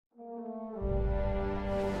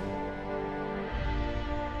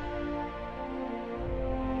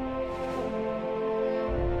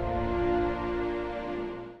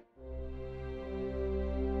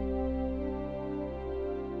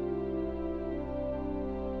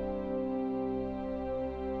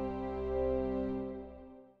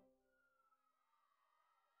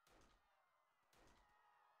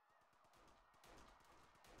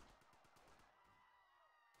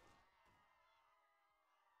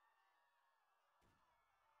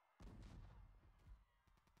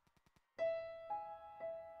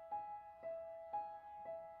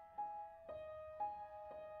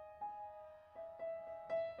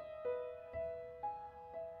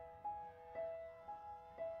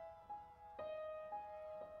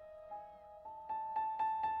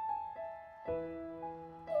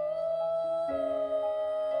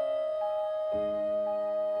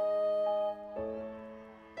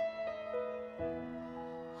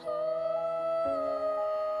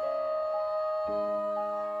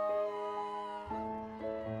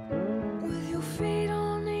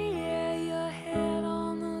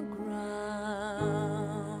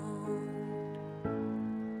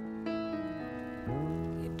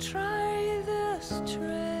this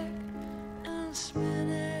trick and spin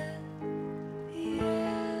it,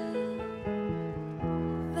 yeah.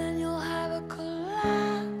 Then you'll have a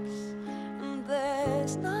collapse, and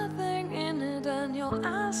there's nothing in it, and you'll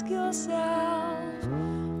ask yourself,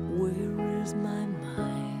 where is my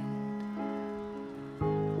mind?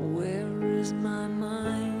 Where is my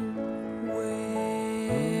mind?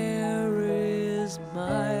 Where is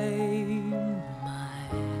my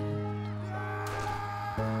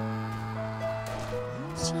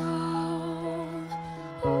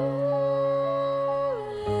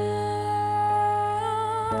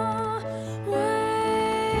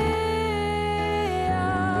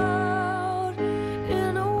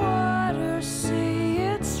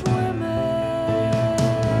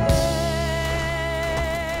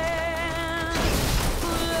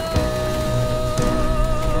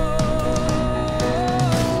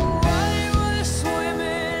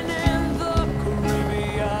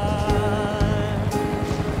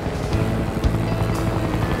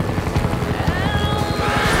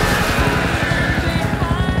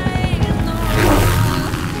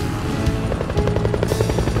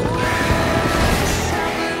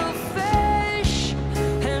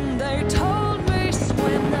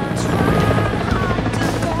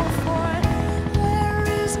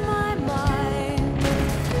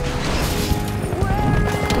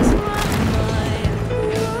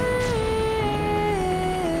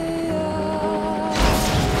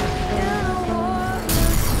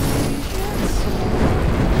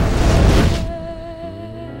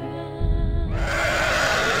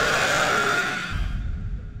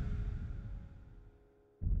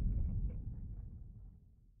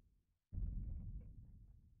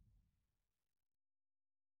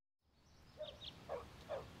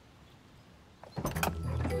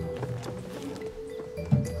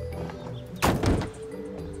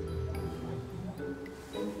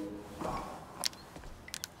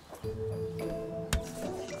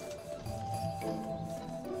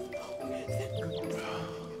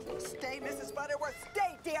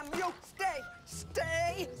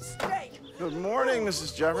Good morning,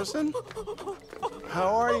 Mrs. Jefferson. How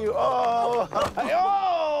are you? Oh, hi.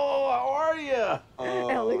 Oh, how are you? Oh,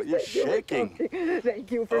 Alex, you're shaking.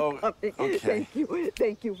 Thank you for coming. Okay.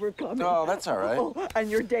 Thank you for coming. Oh, that's all right. Oh, on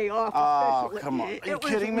your day off, Oh, especially. come on. Are you It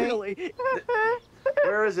was kidding me? really...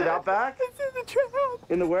 Where is it? Out back? It's in the trap.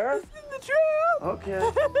 In the where? It's in the trap. Okay.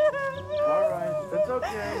 All right. It's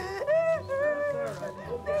okay.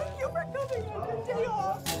 Thank you for coming on your day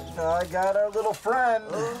off. I got our little friend.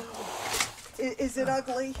 Is it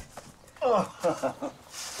ugly? Oh,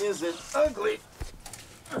 is it ugly?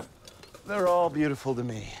 They're all beautiful to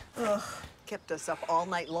me. Ugh, kept us up all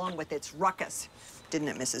night long with its ruckus, didn't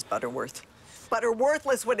it, Mrs. Butterworth?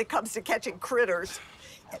 Butterworthless when it comes to catching critters.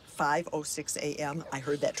 At 5:06 a.m., I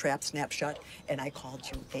heard that trap snap shut, and I called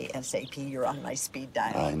you ASAP. You're on my speed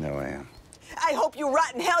dial. I know I am. I hope you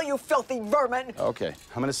rot in hell, you filthy vermin! Okay,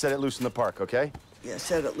 I'm gonna set it loose in the park, okay? Yeah,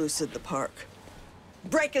 set it loose at the park.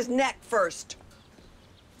 Break his neck first.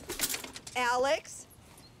 Alex?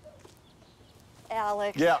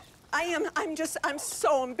 Alex? Yeah. I'm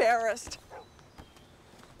so embarrassed.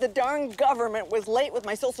 The darn government was late with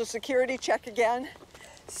my Social Security check again.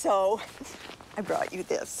 So, I brought you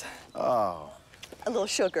this. Oh. A little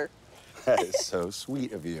sugar. That is so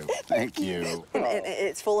sweet of you. Thank you. And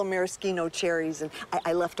it's full of maraschino cherries, and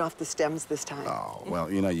I left off the stems this time. Oh,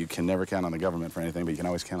 well, you know, you can never count on the government for anything, but you can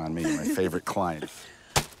always count on me, my favorite client.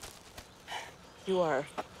 You are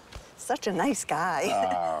such a nice guy.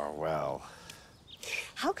 Oh, well.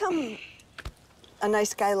 How come a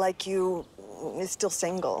nice guy like you is still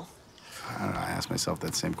single? I don't know, I ask myself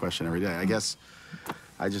that same question every day. I guess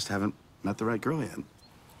I just haven't met the right girl yet.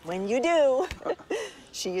 When you do,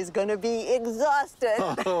 she is gonna be exhausted.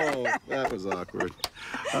 Oh, that was awkward.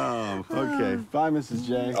 Oh, okay. Bye, Mrs.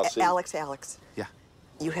 J. I'll see you. Alex. Yeah.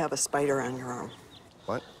 You have a spider on your arm.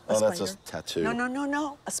 What? A Oh, that's spider. a tattoo.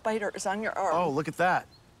 No. A spider is on your arm. Oh, look at that.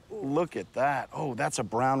 Look at that. Oh, that's a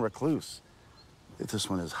brown recluse. This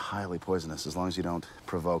one is highly poisonous as long as you don't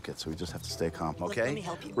provoke it, so we just have to stay calm, okay? Let me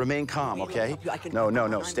help you. Remain calm, Let me okay? help you.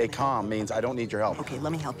 No. Stay calm means I don't need your help. Okay,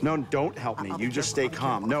 let me help you. No, don't help me. You just stay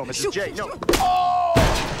calm. No, Mrs. Shoot, J, shoot, no. shoot. Oh!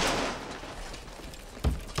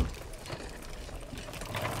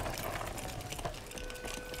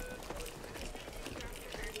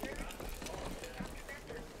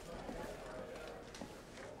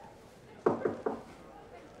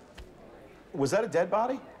 Was that a dead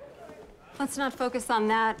body? Let's not focus on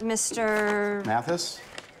that, Mr. Mathis?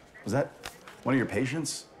 Was that one of your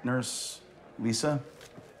patients, Nurse Lisa?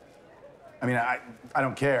 I mean, I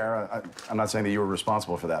don't care. I'm not saying that you were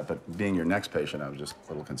responsible for that, but being your next patient, I was just a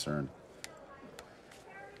little concerned.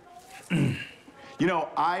 You know,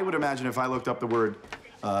 I would imagine if I looked up the word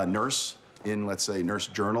nurse in, let's say, Nurse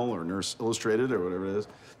Journal or Nurse Illustrated or whatever it is,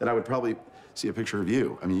 that I would probably see a picture of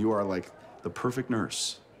you. I mean, you are like the perfect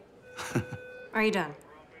nurse. Are you done?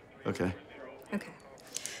 Okay. Okay.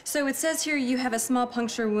 So it says here you have a small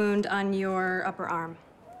puncture wound on your upper arm.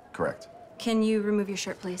 Correct. Can you remove your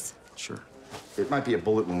shirt, please? Sure. It might be a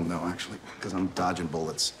bullet wound, though, actually, because I'm dodging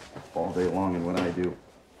bullets all day long in what I do.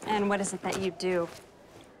 And what is it that you do?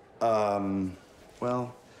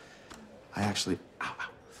 Well, I actually, actually,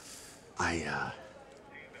 I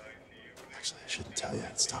shouldn't tell you.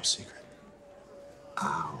 It's top secret.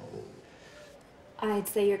 Ow. I'd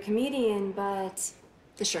say you're a comedian, but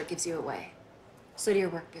the shirt gives you away. So do your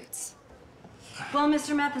work boots. Well,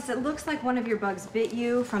 Mr. Mathis, it looks like one of your bugs bit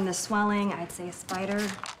you from the swelling. I'd say a spider.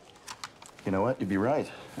 You know what? You'd be right.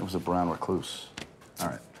 It was a brown recluse. All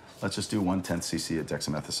right, let's just do 1/10 cc of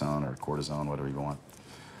dexamethasone or cortisone, whatever you want.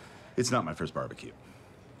 It's not my first barbecue.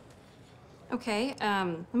 Okay,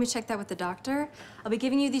 let me check that with the doctor. I'll be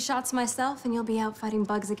giving you these shots myself, and you'll be out fighting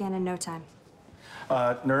bugs again in no time.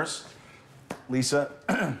 Nurse, Lisa,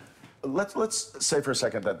 let's say for a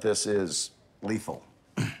second that this is lethal.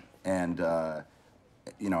 And,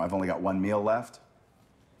 you know, I've only got one meal left.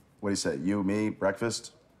 What do you say? You, me,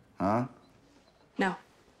 breakfast? Huh? No.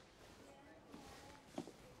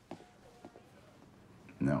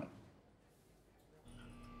 No.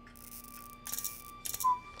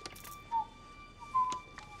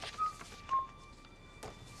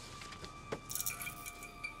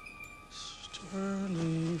 It's too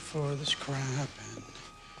early for the scrap and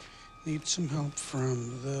need some help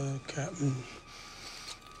from the captain.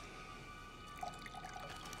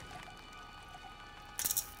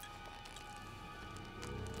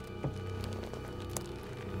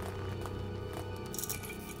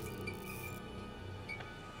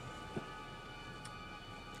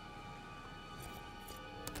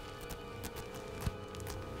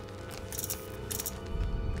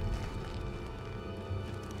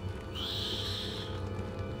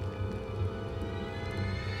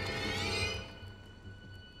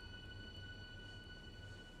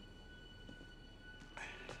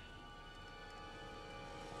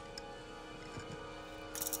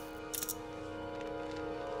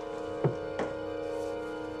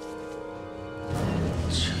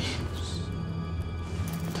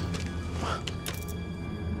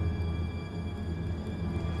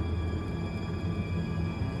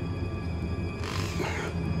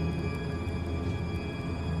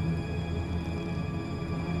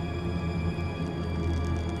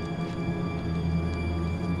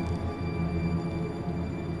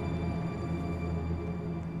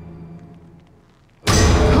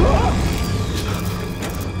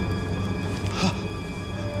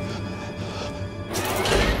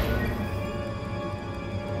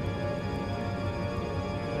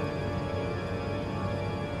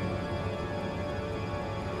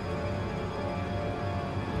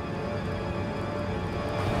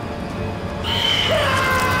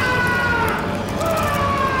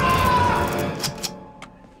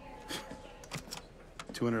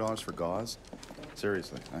 $200 for gauze?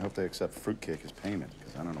 Seriously, I hope they accept fruitcake as payment,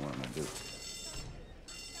 because I don't know what I'm gonna do.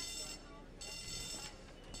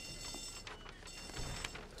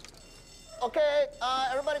 Okay,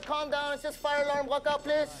 everybody calm down. It's just fire alarm. Walk out,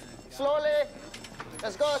 please. Slowly.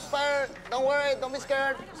 Let's go, fire. Don't worry. Don't be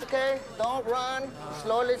scared. It's okay. Don't run.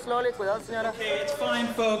 Slowly, slowly. Cuidado, señora. Okay, it's fine,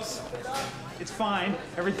 folks. It's fine.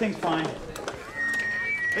 Everything's fine.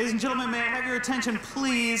 Ladies and gentlemen, may I have your attention,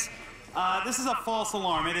 please? This is a false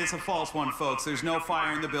alarm. It is a false one, folks. There's no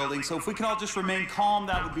fire in the building, so if we could all just remain calm,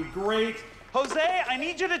 that would be great. Jose, I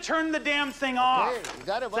need you to turn the damn thing off. Okay, you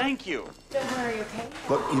got it, bud. Thank you. Don't worry, okay?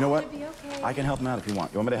 Look, you know what? It'll be okay. I can help him out if you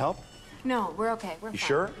want. You want me to help? No, we're okay. We're fine.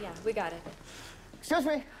 sure? Yeah, we got it. Excuse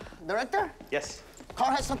me, director? Yes.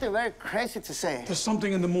 Carl has something very crazy to say. There's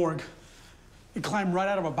something in the morgue. It climbed right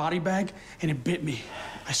out of a body bag and it bit me.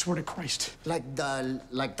 I swear to Christ. Like the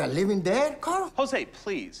living dead, Carl? Jose,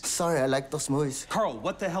 please. Sorry, I like those movies. Carl,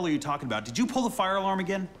 what the hell are you talking about? Did you pull the fire alarm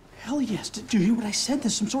again? Hell yes. Did you hear what I said?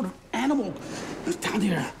 There's some sort of animal down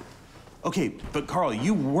there. Okay, but Carl,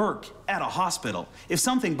 you work at a hospital. If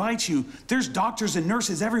something bites you, there's doctors and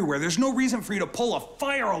nurses everywhere. There's no reason for you to pull a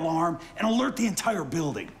fire alarm and alert the entire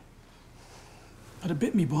building. But it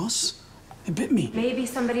bit me, boss. It bit me. Maybe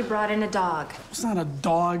somebody brought in a dog. It's not a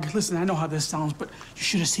dog. Listen, I know how this sounds, but you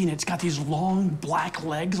should have seen it. It's got these long black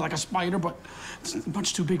legs like a spider, but it's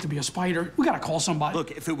much too big to be a spider. We gotta call somebody. Look,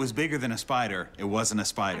 if it was bigger than a spider, it wasn't a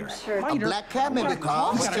spider. Sure. A black cat, maybe,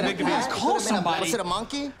 Carl. It's gotta Was it be a big. cat? Call Was it a- somebody. Was it a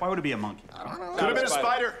monkey? Why would it be a monkey? Could have been a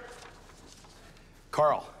spider.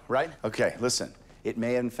 Carl, right? Okay, listen. It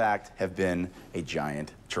may, in fact, have been a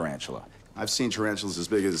giant tarantula. I've seen tarantulas as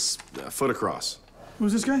big as a foot across.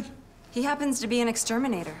 Who's this guy? He happens to be an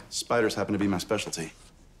exterminator. Spiders happen to be my specialty.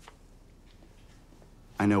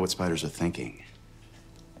 I know what spiders are thinking.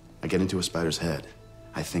 I get into a spider's head.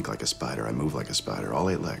 I think like a spider. I move like a spider. All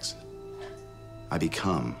 8 legs. I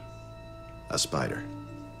become a spider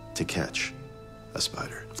to catch a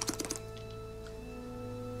spider.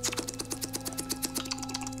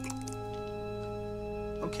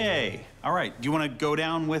 Okay, all right. Do you want to go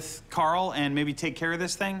down with Carl and maybe take care of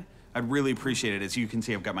this thing? I'd really appreciate it. As you can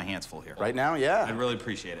see, I've got my hands full here. Right now, yeah. I'd really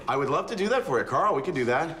appreciate it. I would love to do that for you, Carl. We could do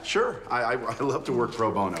that. Sure. I love to work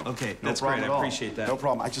pro bono. Okay, No that's problem great. at I all. appreciate that. No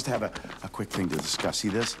problem. I just have a quick thing to discuss. See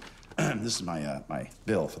this? This is my my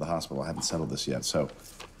bill for the hospital. I haven't settled this yet, so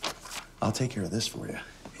I'll take care of this for you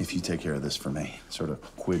if you take care of this for me. Sort of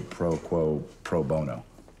quid pro quo pro bono.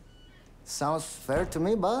 Sounds fair to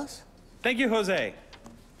me, boss. Thank you, Jose.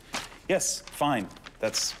 Yes, fine.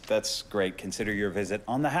 That's great. Consider your visit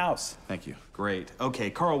on the house. Thank you. Great. Okay,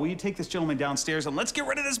 Carl, will you take this gentleman downstairs and let's get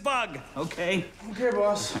rid of this bug, okay? Okay,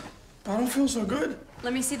 boss. I don't feel so good.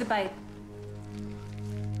 Let me see the bite.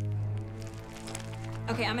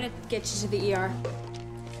 Okay, I'm gonna get you to the ER.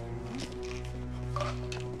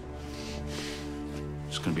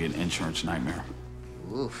 It's gonna be an insurance nightmare.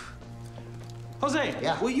 Oof. Jose,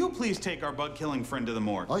 Yeah. will you please take our bug-killing friend to the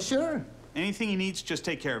morgue? Oh, sure. Anything he needs, just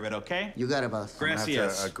take care of it, okay? You got it, boss. I'm gonna have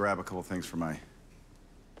Gracias. to grab a couple things from my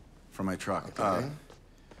truck. Okay.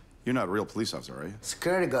 You're not a real police officer, are you?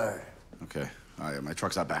 Security guard. Okay. My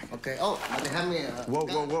truck's out back. Okay. Oh, they have me.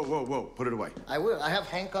 Whoa. Put it away. I will. I have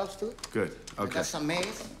handcuffs too. Good. I Okay. got some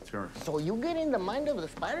mace. Sure. So you get in the mind of the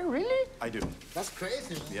spider, really? I do. That's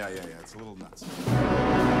crazy. Yeah. It's a little nuts.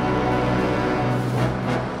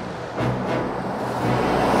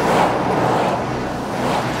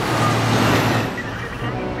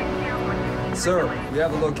 Sir, we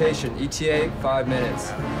have a location. ETA, 5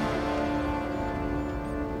 minutes.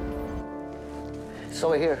 It's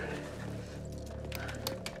over here.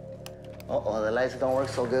 Uh-oh, the lights don't work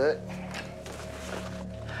so good.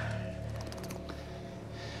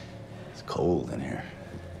 It's cold in here.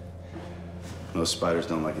 Most spiders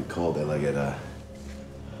don't like it cold. They like it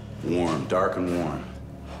warm, dark and warm.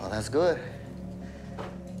 Oh, that's good.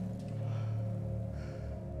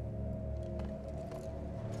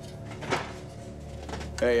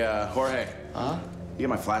 Hey, Jorge. Huh? You get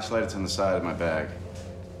my flashlight? It's on the side of my bag.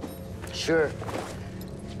 Sure.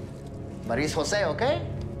 But it's Jose, okay?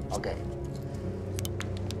 Okay.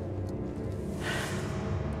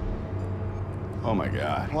 Oh my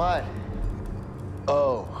God. What?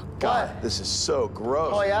 Oh God, What? this is so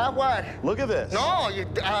gross. Oh, yeah? What? Look at this. No, you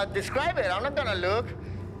describe it. I'm not gonna look.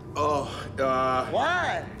 Oh,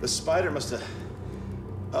 What? the spider must have.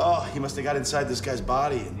 Oh, he must have got inside this guy's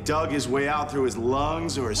body and dug his way out through his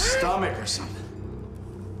lungs or his stomach or something.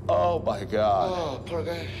 Oh my God. Oh, poor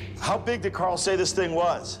guy. How big did Carl say this thing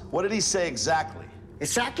was? What did he say exactly?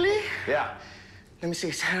 Exactly? Yeah. Let me see.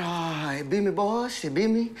 He said, oh, he beat me, boss. He beat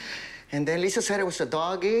me. And then Lisa said it was a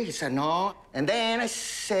doggy. He said, no. And then I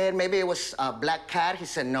said, maybe it was a black cat. He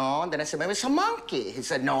said, no. And then I said, maybe it's a monkey. He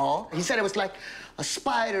said, no. He said it was like a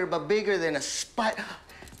spider, but bigger than a spider.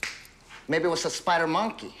 Maybe it was a spider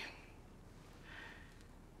monkey.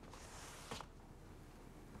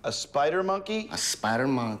 A spider monkey? A spider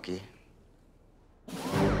monkey.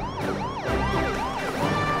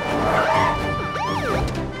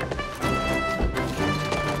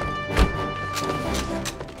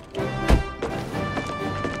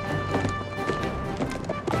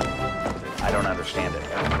 I don't understand it.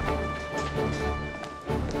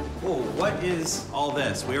 Oh, what is all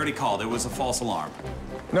this? We already called. It was a false alarm.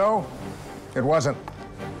 No, it wasn't.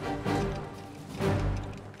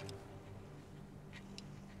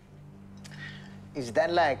 Is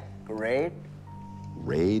that like raid?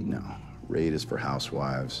 Raid? No. Raid is for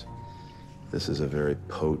housewives. This is a very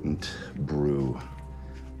potent brew.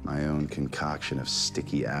 My own concoction of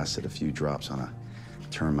sticky acid, a few drops on a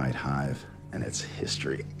termite hive, and it's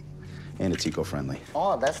history. And it's eco-friendly.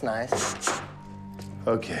 Oh, that's nice.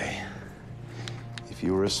 Okay. If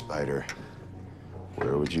you were a spider,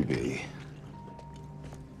 where would you be?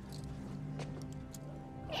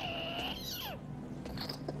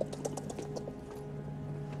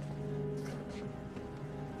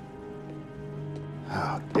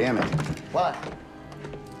 Oh, damn it. What?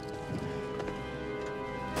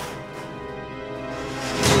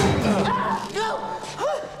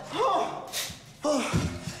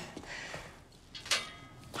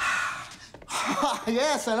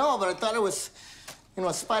 Yes, I know, but I thought it was,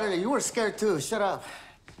 a spider. You were scared too. Shut up.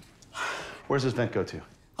 Where's this vent go to?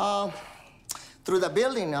 through the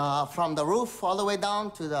building, from the roof all the way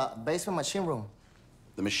down to the basement machine room.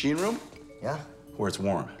 The machine room? Yeah. Where it's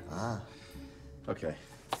warm. Okay.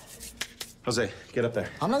 Jose, get up there.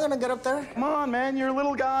 I'm not gonna get up there. Come on, man. You're a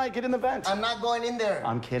little guy. Get in the vent. I'm not going in there.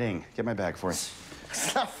 I'm kidding. Get my bag for you.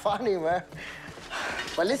 It's not funny, man.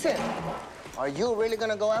 But listen, are you really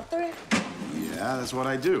gonna go after it? Yeah, that's what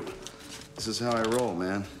I do. This is how I roll,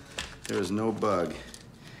 man. There is no bug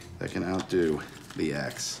that can outdo the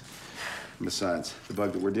axe. And besides, the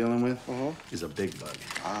bug that we're dealing with is a big bug.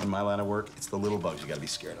 In my line of work, it's the little bugs you gotta be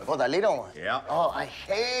scared of. Oh, the little one? Yeah. Oh, I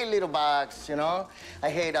hate little bugs, you know? I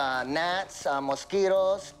hate gnats,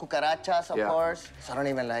 mosquitoes, cucarachas, of course. So I don't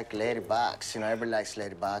even like ladybugs. You know, everybody likes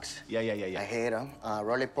ladybugs. Yeah. I hate them.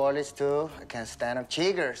 Roly-polies, too. I can't stand them.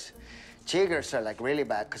 Chiggers. Chiggers are, like, really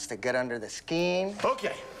bad because they get under the skin.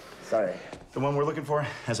 Okay. Sorry. The one we're looking for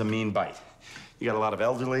has a mean bite. You got a lot of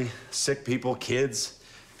elderly, sick people, kids.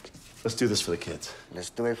 Let's do this for the kids. Let's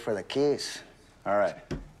do it for the kids. All right.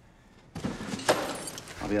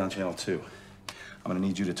 I'll be on channel 2. I'm gonna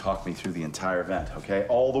need you to talk me through the entire event, okay?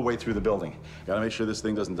 All the way through the building. Gotta make sure this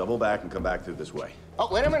thing doesn't double back and come back through this way.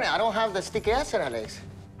 Oh, wait a minute. I don't have the sticky acid, Alex.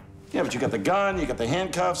 Yeah, but you got the gun, you got the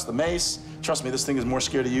handcuffs, the mace. Trust me, this thing is more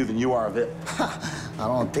scared of you than you are of it. I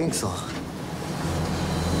don't think so.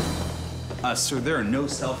 Sir, there are no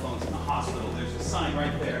cell phones in the hospital. There's a sign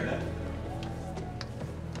right there that...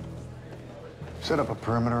 Set up a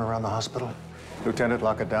perimeter around the hospital. Lieutenant,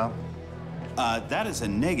 lock it down. That is a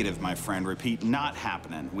negative, my friend. Repeat, not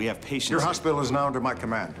happening. We have patients... Your hospital is now under my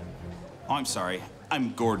command. Oh, I'm sorry.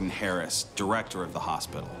 I'm Gordon Harris, director of the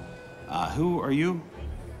hospital. Who are you?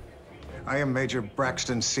 I am Major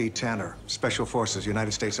Braxton C. Tanner, Special Forces,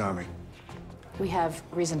 United States Army. We have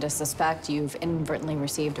reason to suspect you've inadvertently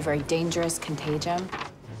received a very dangerous contagion.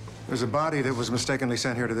 There's a body that was mistakenly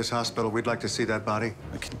sent here to this hospital. We'd like to see that body.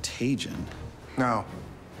 A contagion? No.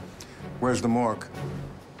 Where's the morgue?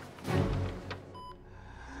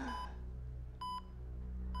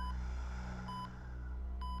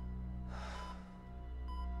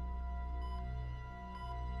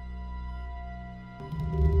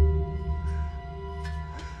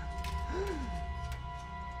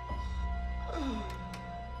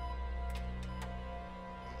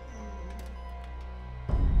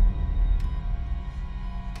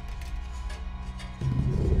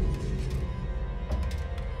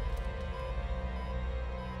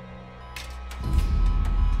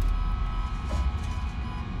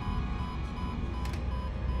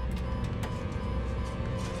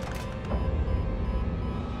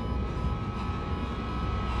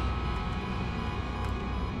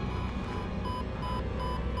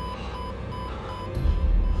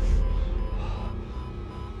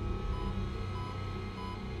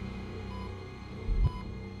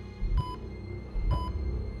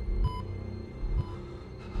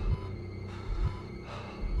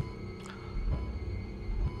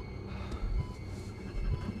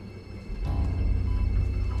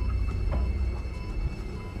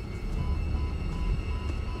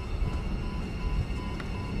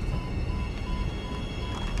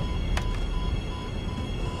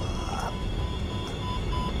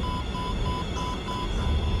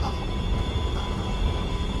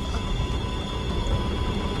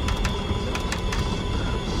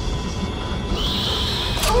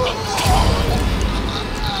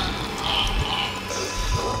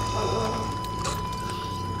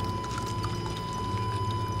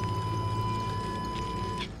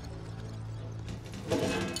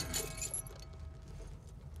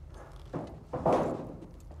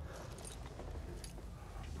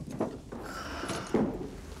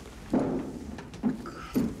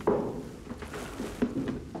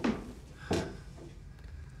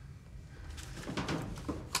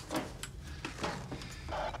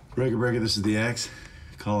 Breaker, this is the X.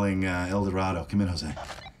 Calling El Dorado. Come in, Jose.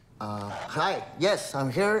 Hi. Yes,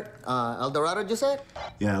 I'm here. El Dorado, you said?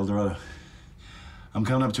 Yeah, El Dorado. I'm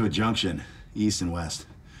coming up to a junction, east and west.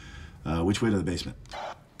 Which way to the basement?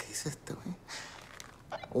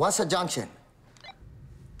 What's a junction?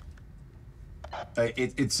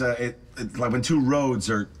 It's like when two roads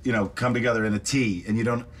are, come together in a T, and you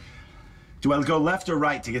don't... Do I go left or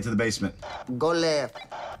right to get to the basement? Go left.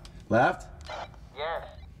 Left? Yes.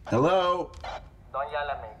 Hello? Don't yell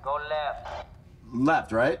at me. Go left.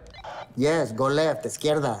 Left, right? Yes, go left.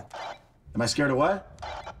 Izquierda. Am I scared of what?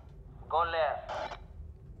 Go left.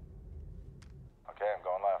 Okay, I'm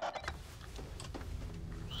going left.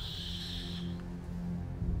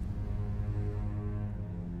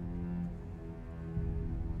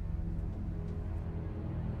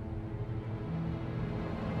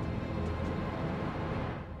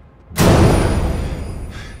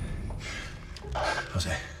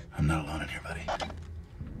 Jose, I'm not alone in here, buddy.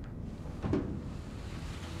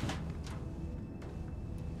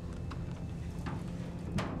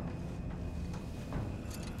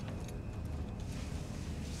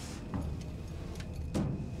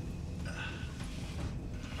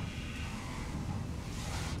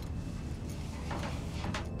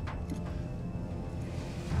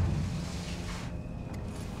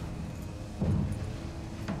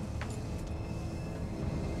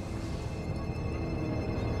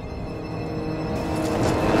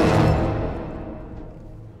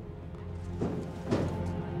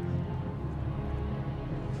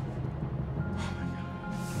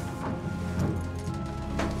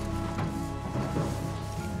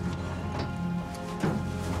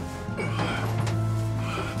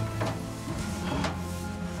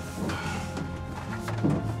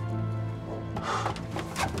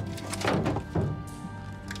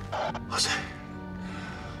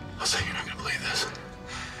 Jose, you're not gonna believe this.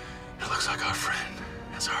 It looks like our friend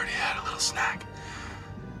has already had a little snack.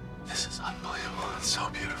 This is unbelievable. It's so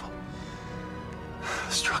beautiful.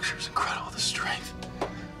 The structure is incredible. The strength.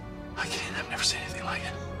 I've never seen anything like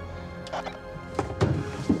it.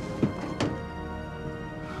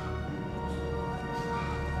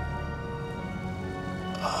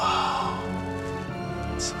 Oh,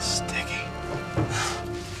 it's so sticky.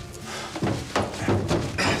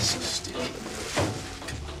 It's so sticky.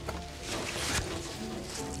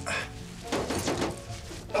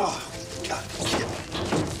 Oh, God, kill me.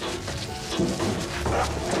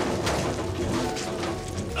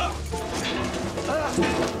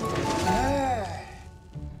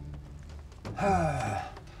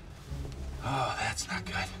 Oh, that's not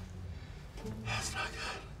good. That's not good.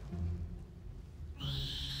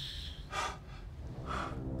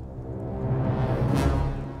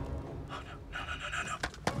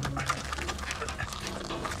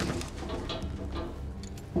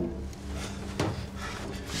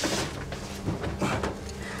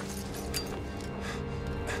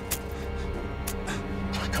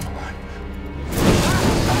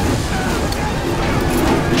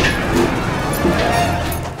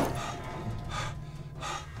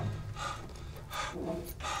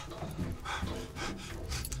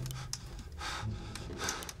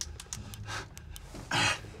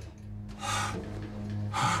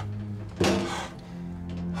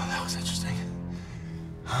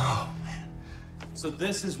 So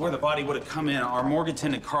this is where the body would have come in. Our morgue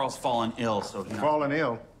attendant, Carl's fallen ill, so... Fallen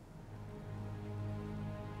ill?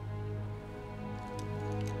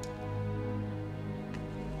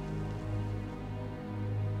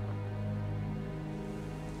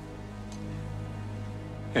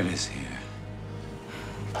 It is here.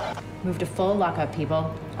 Move to full lockup,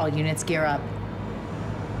 people. All units gear up.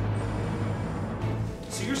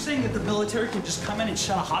 So you're saying that the military can just come in and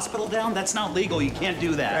shut a hospital down? That's not legal. You can't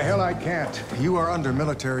do that. The hell I can't. You are under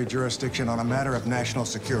military jurisdiction on a matter of national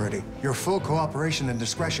security. Your full cooperation and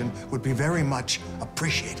discretion would be very much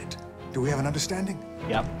appreciated. Do we have an understanding?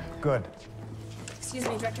 Yep. Good. Excuse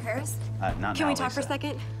me, Director Harris? Not Can now, we talk for a Lisa.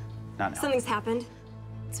 second? Not now. Something's happened.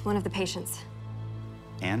 It's one of the patients.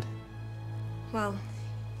 And? Well,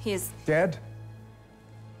 he is... Dead?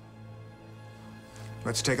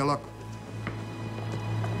 Let's take a look.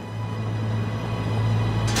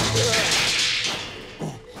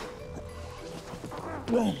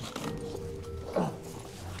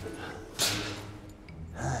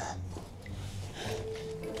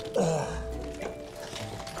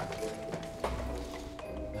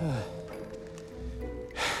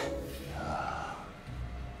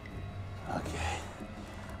 Okay.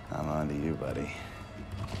 I'm on to you, buddy.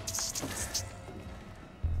 It's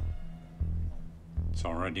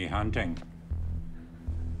already hunting.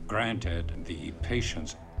 Granted, the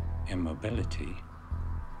patient's immobility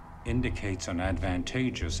indicates an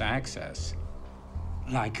advantageous access.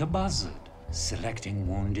 Like a buzzard selecting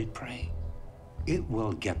wounded prey. It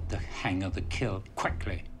will get the hang of the kill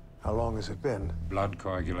quickly. How long has it been? Blood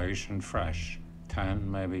coagulation fresh.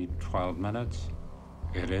 10, maybe 12 minutes.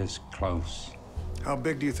 It is close. How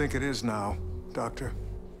big do you think it is now, Doctor?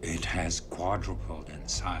 It has quadrupled in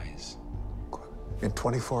size. In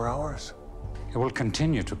 24 hours? It will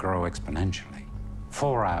continue to grow exponentially.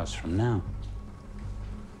 4 hours from now,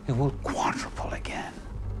 it will quadruple again.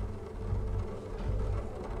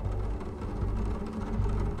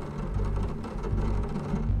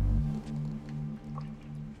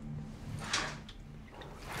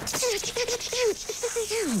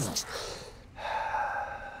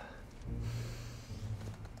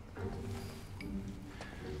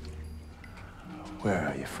 Where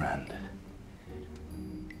are you, friend?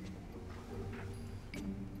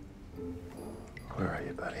 Where are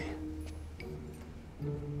you, buddy?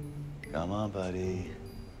 Come on, buddy.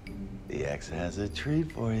 The ex has a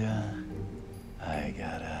treat for you. I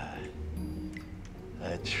got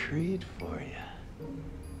a treat for you.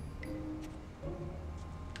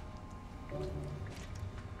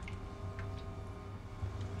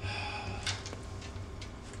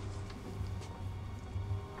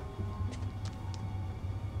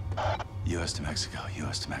 U.S. to Mexico,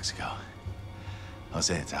 U.S. to Mexico.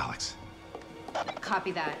 Jose, it's Alex.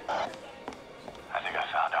 Copy that. I think I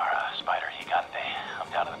found our spider gigante. I'm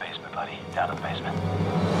down in the basement, buddy. Down in the basement.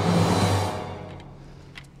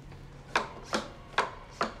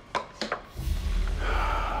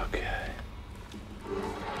 Okay.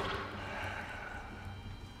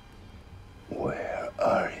 Where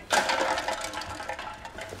are you?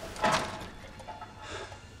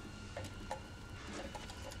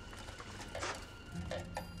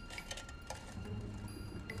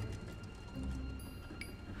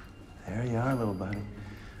 There you are, little buddy.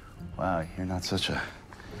 Wow, you're not such a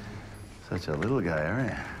little guy, are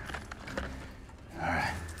you? All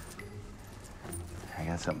right. I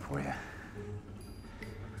got something for you.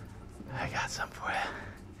 I got something for you.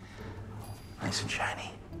 Nice and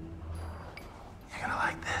shiny. You're gonna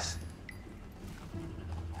like this.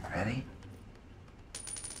 Ready?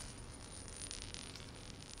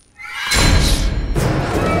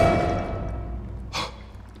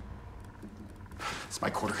 It's my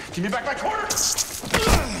quarter. Give me back my quarter!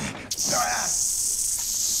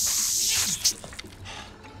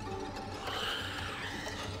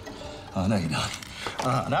 Oh, no, you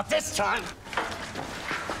don't. Not this time.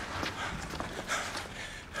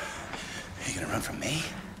 You gonna run from me?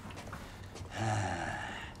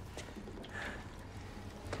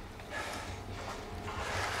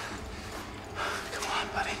 Come on,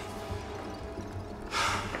 buddy.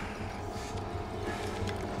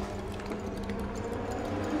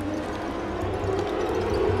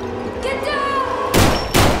 Get down!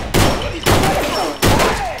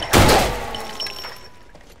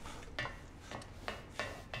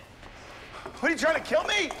 What, are you trying to kill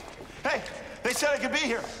me? Hey, they said I could be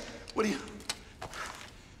here. What are you?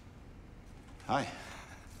 Hi.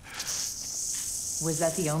 Was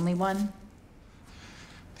that the only one?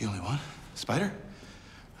 The only one? Spider?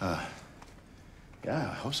 Yeah,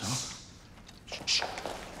 I hope so. Shh.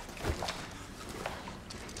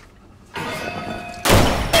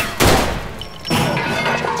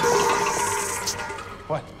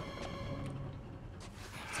 What?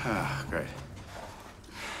 Ah, great.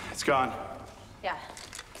 It's gone. Yeah.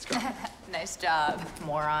 It's gone. Nice job,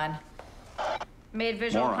 moron. Made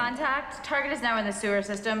visual Moron. contact. Target is now in the sewer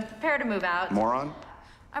system. Prepare to move out. Moron?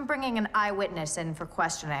 I'm bringing an eyewitness in for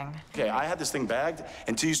questioning. Okay, I had this thing bagged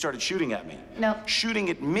until you started shooting at me. No. Shooting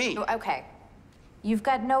at me. Okay. You've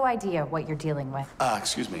got no idea what you're dealing with.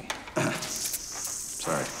 Excuse me.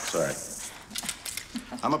 Sorry.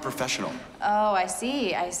 I'm a professional. Oh, I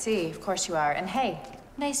see. Of course you are. And hey,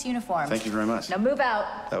 nice uniform. Thank you very much. Now move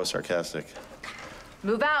out. That was sarcastic.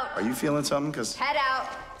 Move out. Are you feeling something? Because Head out.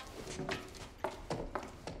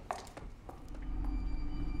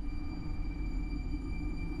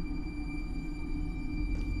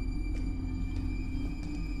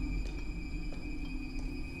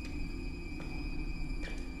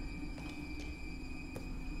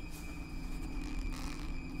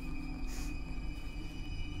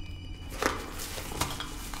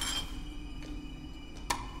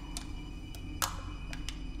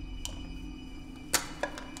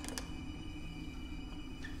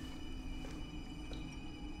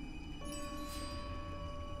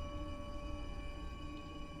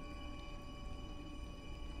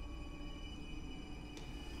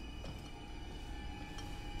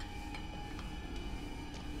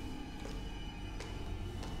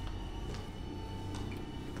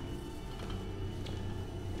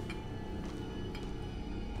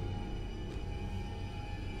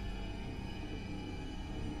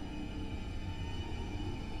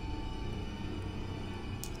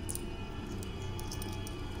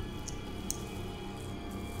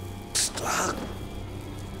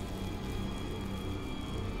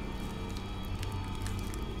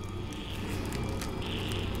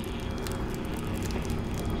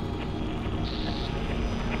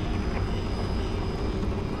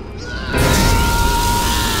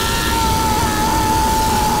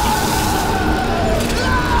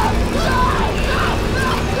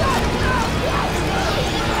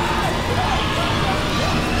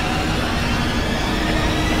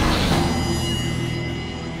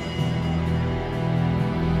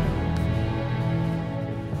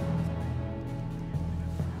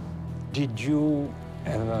 Did you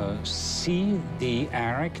ever see the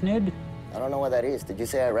arachnid? I don't know what that is. Did you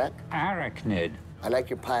say Iraq? Arachnid. I like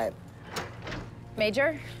your pipe.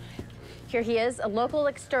 Major, here he is, a local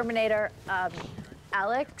exterminator,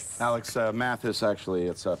 Alex. Alex Mathis, actually,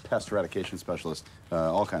 it's a pest eradication specialist.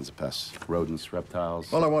 All kinds of pests, rodents,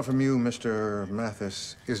 reptiles. All I want from you, Mr.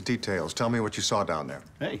 Mathis, is details. Tell me what you saw down there.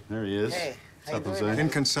 Hey, there he is. Hey, how you What's doing? up, In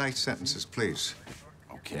concise sentences, please.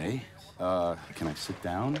 Okay. Can I sit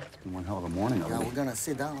down? It's been one hell of a morning Yeah, already. we're gonna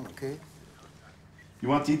sit down, okay? You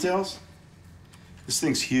want details? This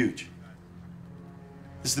thing's huge.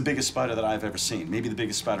 This is the biggest spider that I've ever seen, maybe the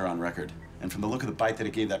biggest spider on record. And from the look of the bite that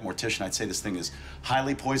it gave that mortician, I'd say this thing is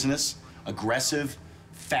highly poisonous, aggressive,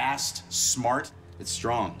 fast, smart. It's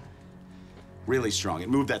strong, really strong. It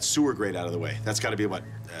moved that sewer grate out of the way. That's got to be, what,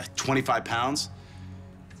 25 pounds?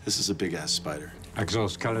 This is a big-ass spider.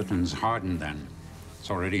 Exoskeleton's hardened then.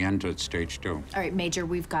 It's already entered stage 2. All right, Major,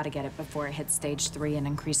 we've got to get it before it hits stage 3 and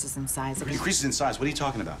increases in size again. Increases in size? What are you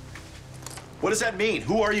talking about? What does that mean?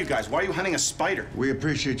 Who are you guys? Why are you hunting a spider? We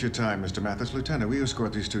appreciate your time, Mr. Mathis. Lieutenant, will you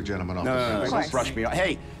escort these two gentlemen off? No, don't brush me off.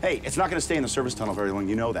 Hey, it's not gonna stay in the service tunnel very long,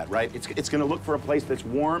 you know that, right? It's gonna look for a place that's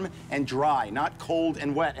warm and dry, not cold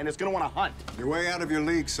and wet, and it's gonna wanna hunt. You're way out of your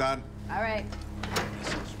league, son. All right.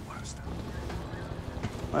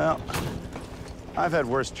 Well, I've had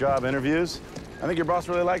worse job interviews. I think your boss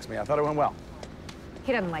really likes me. I thought it went well.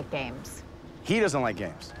 He doesn't like games. He doesn't like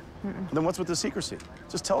games. Then what's with the secrecy?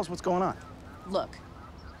 Just tell us what's going on. Look,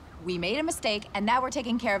 we made a mistake, and now we're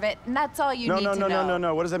taking care of it, and that's all you need to know.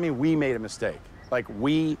 No. What does that mean, we made a mistake? Like,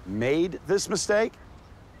 we made this mistake?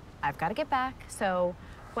 I've got to get back, so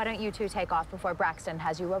why don't you two take off before Braxton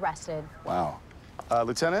has you arrested? Wow.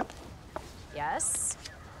 Lieutenant, Yes?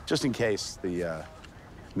 just in case the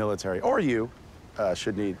military or you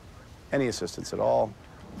should need any assistance at all,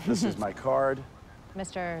 this is my card.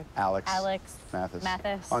 Mr. Alex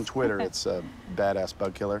Mathis. On Twitter, it's a badass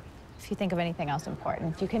bug killer. If you think of anything else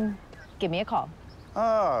important, you can give me a call.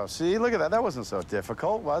 Oh, see, look at that. That wasn't so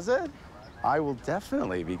difficult, was it? I will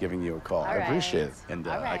definitely be giving you a call. I appreciate it. And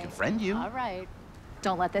I can friend you. All right.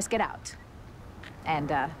 Don't let this get out. And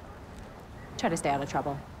try to stay out of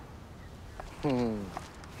trouble.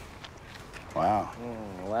 Wow.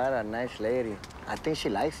 What a nice lady. I think she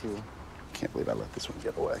likes you. Can't believe I let this one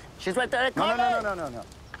get away. She's right there. No.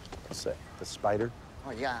 Let's say, the spider.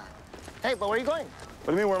 Oh, yeah. Hey, but where are you going? What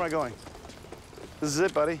do you mean, where am I going? This is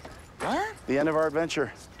it, buddy. What? The end of our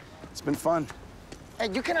adventure. It's been fun. Hey,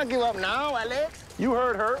 you cannot give up now, Alex. You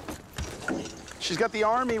heard her. She's got the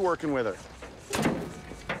army working with her.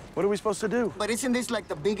 What are we supposed to do? But isn't this like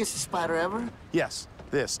the biggest spider ever? Yes,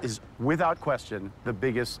 this is, without question, the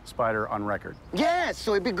biggest spider on record. Yes,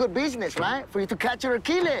 so it'd be good business, right? For you to catch it or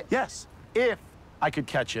kill it. Yes, if I could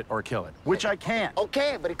catch it or kill it, which I can't.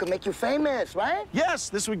 Okay, but it could make you famous, right? Yes,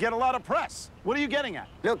 this would get a lot of press. What are you getting at?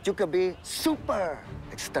 Look, you could be super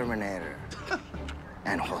exterminator.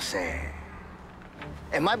 And Jose.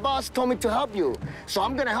 And my boss told me to help you, so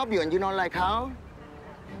I'm gonna help you. And you know like how?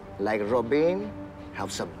 Like Ruben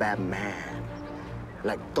helps a bad man.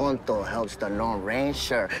 Like Tonto helps the Lone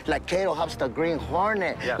Ranger. Like Cato helps the Green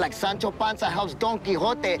Hornet. Yes. Like Sancho Panza helps Don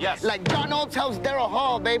Quixote. Yes. Like John Oates helps Daryl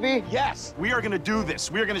Hall, baby. Yes, we are gonna do this.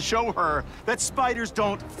 We are gonna show her that spiders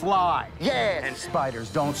don't fly. Yes. And spiders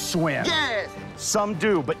don't swim. Yes. Some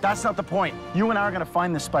do, but that's not the point. You and I are gonna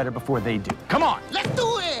find this spider before they do. Come on. Let's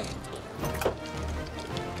do it.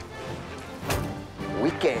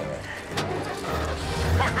 Wicked.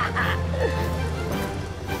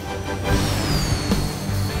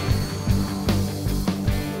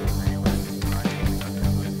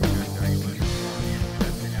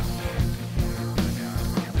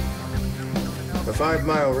 A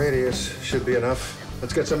 5-mile radius should be enough.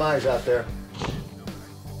 Let's get some eyes out there.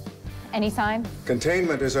 Any sign?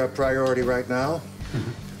 Containment is our priority right now.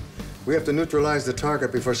 We have to neutralize the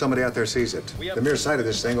target before somebody out there sees it. The mere sight of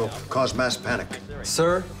this thing will cause mass panic.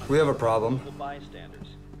 Sir, we have a problem. Bystanders.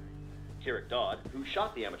 Carrick Dodd, who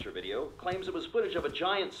shot the amateur video, claims it was footage of a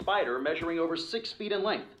giant spider measuring over 6 feet in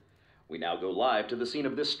length. We now go live to the scene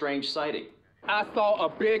of this strange sighting. I saw a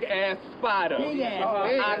big-ass spider.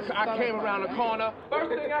 I came around the corner. First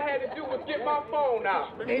thing I had to do was get my phone out.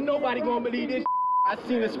 Ain't nobody gonna believe this. I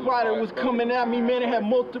seen a spider was coming at me, man. It had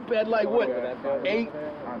like what,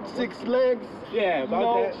 6 legs? Yeah,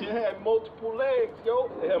 about that. It had multiple legs,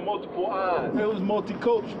 yo. It had multiple eyes. It was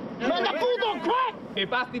multicultural. Man, that fool's on crack!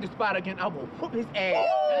 If I see the spider again, I will whoop his ass.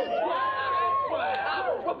 I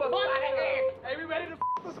will whoop a spider ass. Hey, we ready to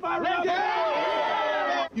the spider? Let's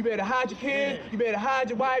go! You better hide your kids, you better hide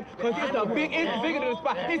your wife, because it's a it's bigger than a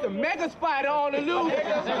spider. It's a mega spider on the loose.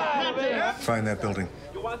 Find that building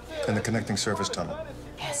and the connecting service tunnel.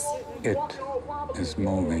 Yes. It is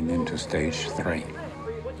moving into stage 3.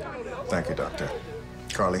 Thank you, Doctor.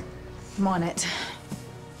 Carly. I'm on it.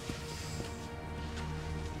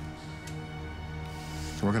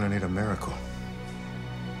 We're gonna need a miracle.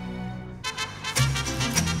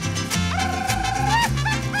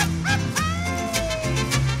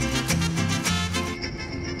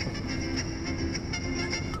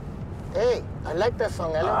 Hey, I like that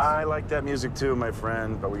song, Alex. I like that music too, my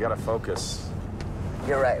friend, but we gotta focus.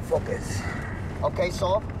 You're right, focus. Okay,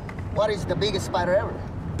 so what is the biggest spider ever?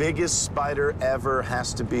 Biggest spider ever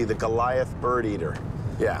has to be the Goliath bird eater.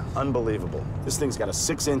 Yeah, unbelievable. This thing's got a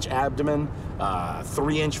 6-inch abdomen,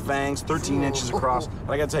 3-inch fangs, 13 inches across.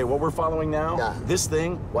 But I gotta tell you, what we're following now, this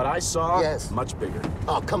thing, what I saw, much bigger.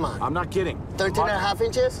 Oh, come on. I'm not kidding. 13 and a half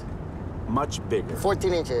inches? Much bigger.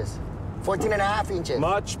 14 inches. 14 and a half inches.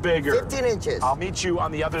 Much bigger. 15 inches. I'll meet you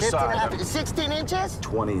on the other 15 side. and a half, 16 inches?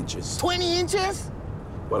 20 inches. 20 inches?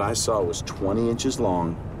 What I saw was 20 inches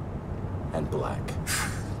long and black.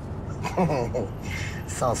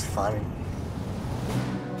 Sounds funny.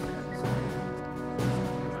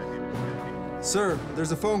 Sir,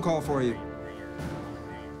 there's a phone call for you.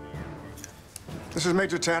 This is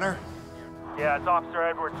Major Tanner. Yeah, it's Officer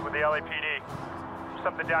Edwards with the LAPD. There's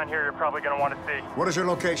something down here you're probably going to want to see. What is your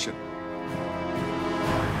location?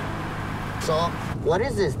 So, what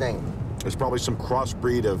is this thing? It's probably some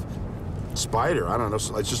crossbreed of spider. I don't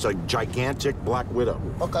know. It's just a gigantic black widow.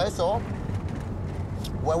 Okay, so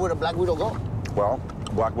where would a black widow go? Well,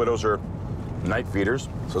 black widows are night feeders,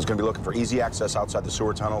 so it's going to be looking for easy access outside the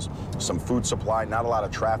sewer tunnels, some food supply, not a lot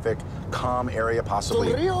of traffic, calm area,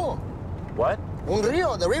 possibly. Un rio. What? Un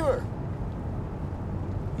rio, the river.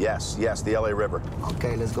 Yes, the LA River.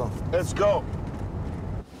 Okay, let's go. Let's go.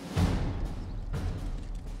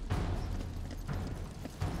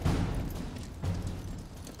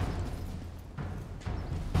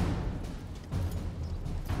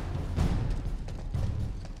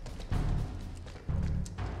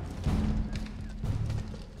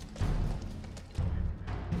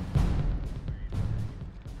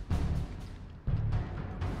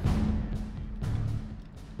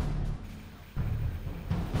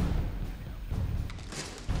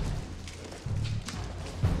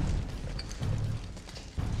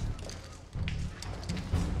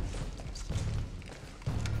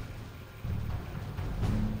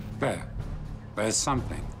 There's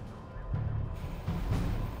something.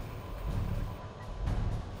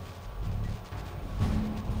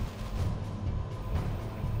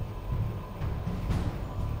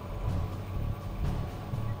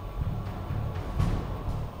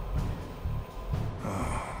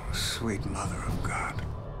 Oh, sweet mother of God.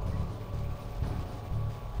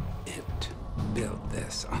 It built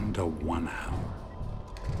this under 1 hour.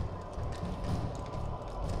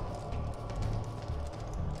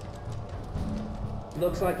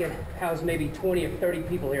 Looks like it housed maybe 20 or 30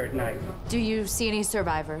 people here at night. Do you see any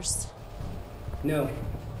survivors? No.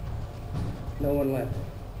 No one left.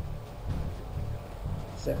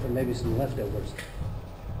 Except for maybe some leftovers.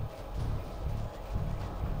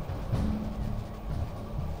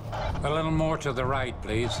 A little more to the right,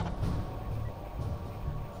 please.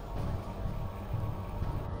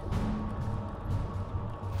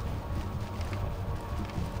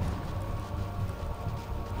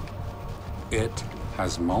 It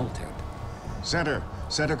has molted.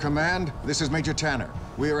 Center Command, this is Major Tanner.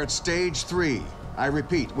 We are at stage 3. I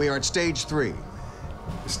repeat, we are at stage 3.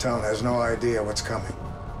 This town has no idea what's coming.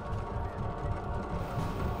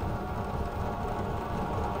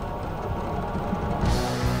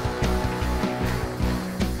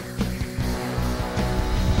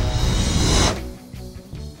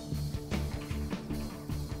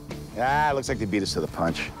 Ah, it looks like they beat us to the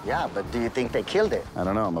punch. Yeah, but do you think they killed it? I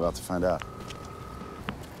don't know. I'm about to find out.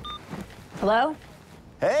 Hello?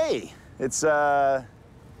 Hey, it's Alex.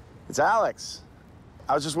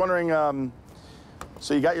 I was just wondering,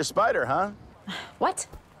 so you got your spider, huh? What?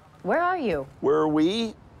 Where are you? Where are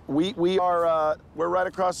we? We are, we're right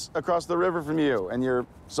across the river from you and your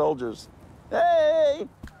soldiers. Hey!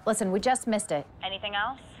 Listen, we just missed it. Anything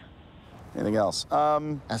else? Anything else?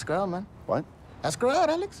 Ask her out, man. What? Ask her out,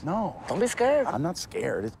 Alex. No. Don't be scared. I'm not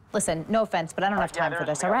scared. Listen, no offense, but I don't have time for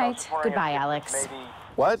this, all right? Goodbye, Alex.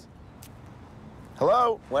 What?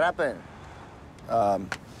 Hello? What happened?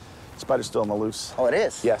 Spider's still on the loose. Oh, it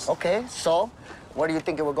is? Yes. Okay, so where do you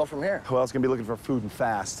think it will go from here? Well, it's gonna be looking for food and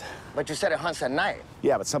fast. But you said it hunts at night.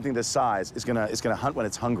 Yeah, but something this size is gonna hunt when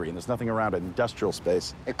it's hungry, and there's nothing around an industrial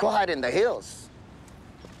space. It could hide in the hills.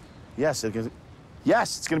 Yes,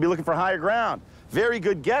 it's gonna be looking for higher ground. Very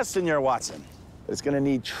good guess, Senor Watson. But it's gonna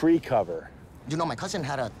need tree cover. You know, my cousin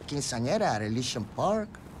had a quinceañera at Elysian Park.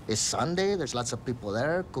 It's Sunday, there's lots of people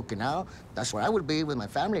there cooking out. That's where I would be with my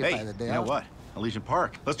family if I had the day you know off. what? Elysian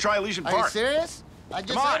Park. Let's try Elysian Are Park. you serious? I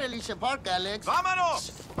just Come on. heard Elysian Park, Alex.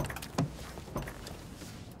 Vámonos!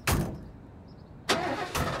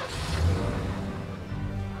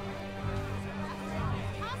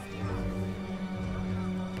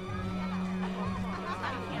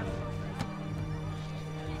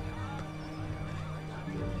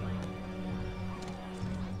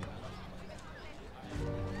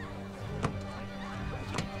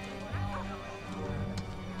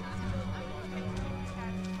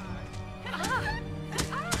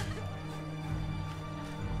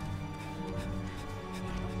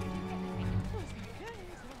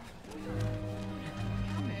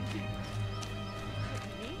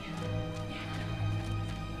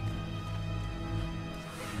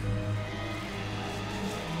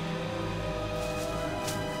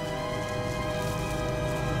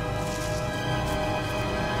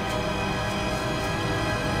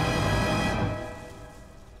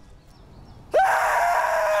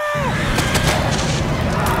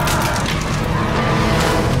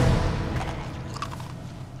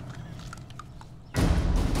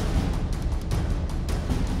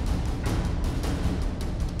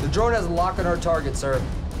 The drone has a lock on our target, sir.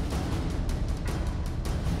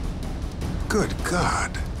 Good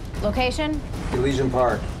God. Location? Elysian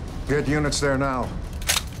Park. Get units there now.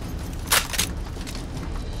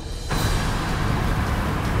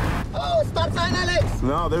 Oh, stop sign, Alex!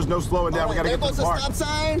 No, there's no slowing down. We gotta there get to goes the a park. stop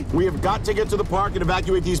sign. We have got to get to the park and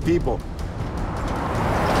evacuate these people.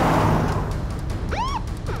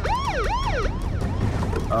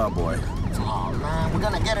 Oh, boy. Oh, man, we're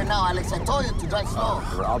gonna get it now, Alex. I told you to drive slow.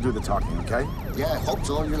 I'll do the talking, okay? Yeah, I hope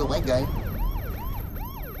so. You're the white guy.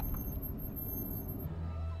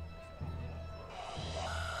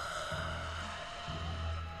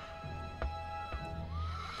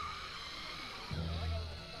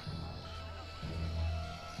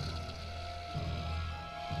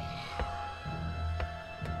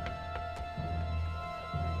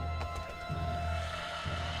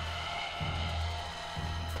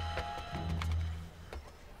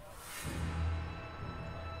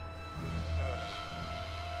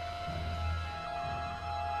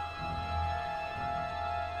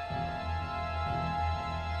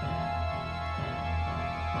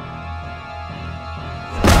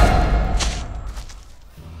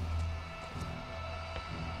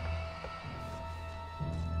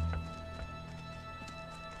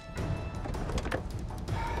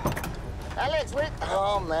 Alex, wait.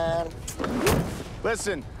 Oh, man.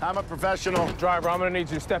 Listen, I'm a professional. Driver, I'm gonna need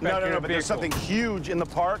you to step back No, here. but there's something huge in the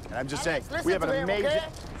park, and I'm just saying, we have an amazing... Okay?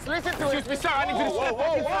 Listen to Excuse me, sir, I need you to step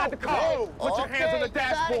back inside the car. Put your hands on the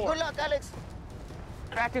dashboard. Good luck, Alex.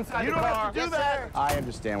 Back inside You the don't car. have to do that. I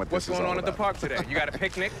understand what What's this is going all on at the about. park today? You got a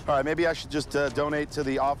picnic? All right, maybe I should just donate to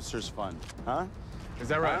the officers' fund, huh? Is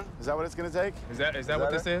that right? Huh? Is that what it's gonna take? Is that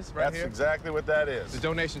what this is right That's here? exactly what that is. The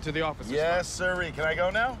donation to the officers. Yes, sirree. Can I go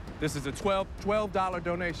now? This is a $12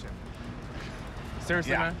 donation.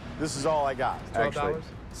 Seriously, man? This is all I got, $12? actually.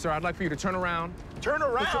 Sir, I'd like for you to turn around. Turn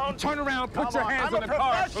around? Turn around, put Come your on, hands I'm on a the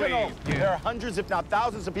car, professional. please. There are hundreds, if not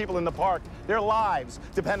thousands, of people in the park. Their lives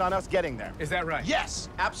depend on us getting there. Is that right? Yes,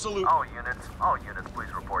 absolutely. All units, please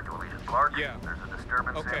report to Elysian Park. Yeah. There's a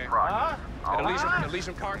disturbance Okay. in progress. At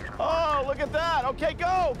Elysian Park? Oh, look at that. Okay,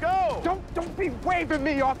 go. Don't be waving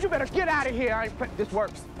me off. You better get out of here. This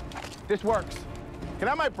works. This works. Can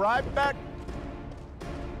I have my bribe back?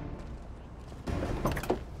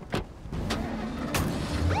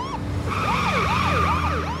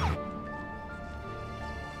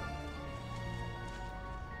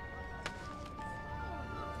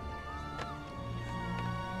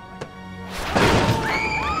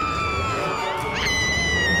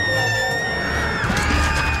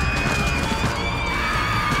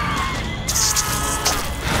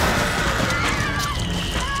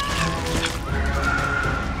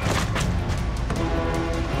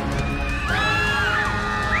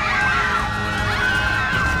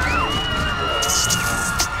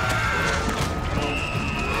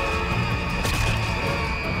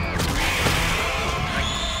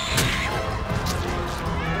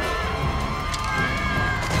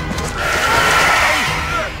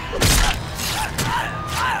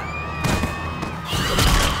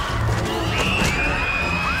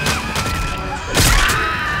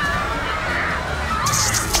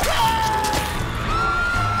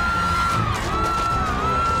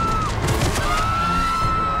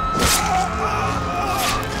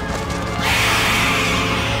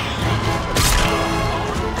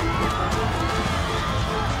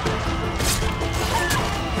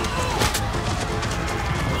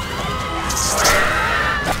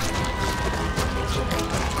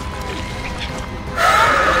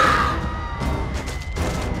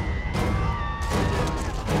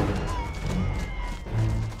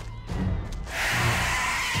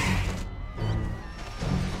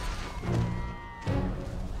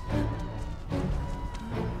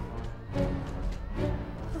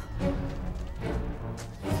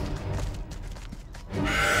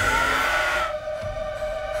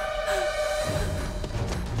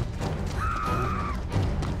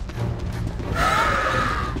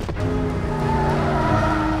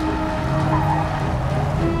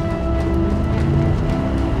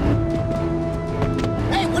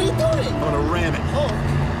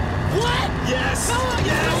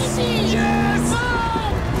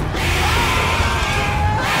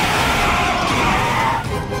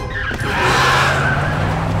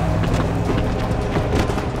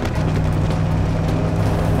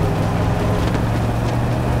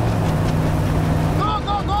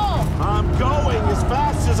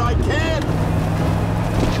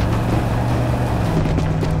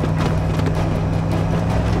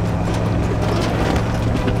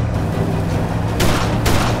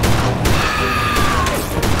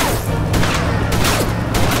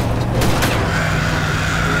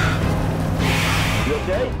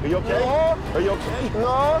 you okay? No. Are you okay?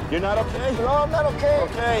 No. You're not okay? No, I'm not okay.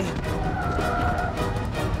 Okay.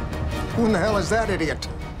 Who in the hell is that idiot?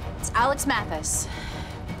 It's Alex Mathis.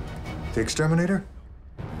 The exterminator?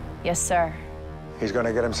 Yes, sir. He's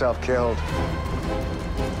gonna get himself killed.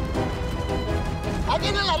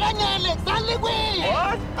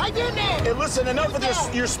 What? Hey, listen, enough of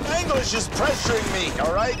this. Your Spanglish is pressuring me,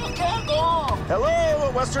 all right?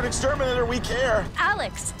 Hello, Western Exterminator, we care.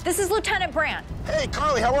 Alex, this is Lieutenant Brandt. Hey,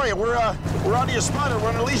 Carly, how are you? We're onto your spotter.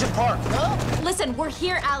 We're in Elysian Park. Listen, we're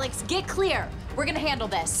here, Alex. Get clear. We're gonna handle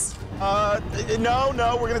this.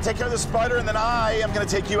 No, we're gonna take care of the spider, and then I am gonna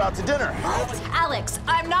take you out to dinner. Alex,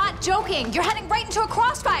 I'm not joking. You're heading right into a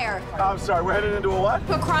crossfire. I'm sorry, we're headed into a what?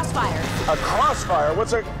 A crossfire. A crossfire?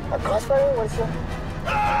 What's a crossfire? What's that?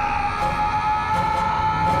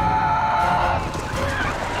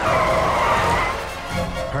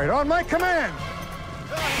 All right, on my command.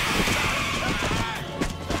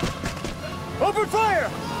 Open fire!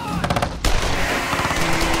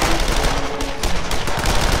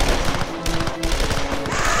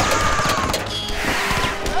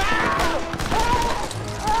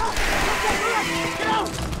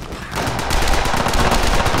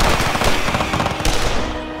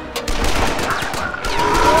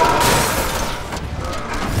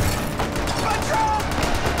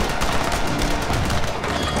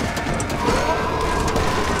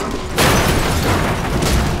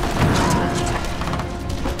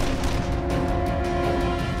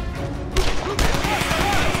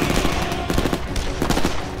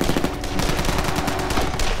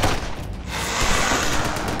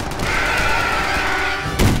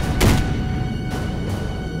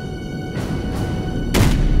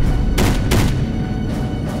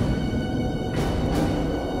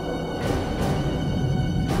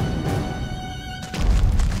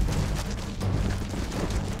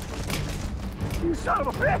 Son of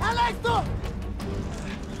a bitch! Alexis!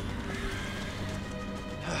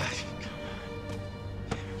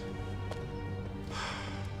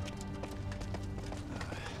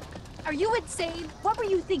 Are you insane? What were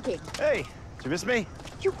you thinking? Hey, did you miss me?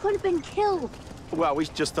 You could have been killed. Well, we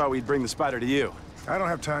just thought we'd bring the spider to you. I don't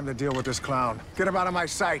have time to deal with this clown. Get him out of my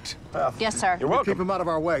sight. Yes, sir. You're welcome. Keep him out of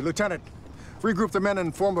our way. Lieutenant, regroup the men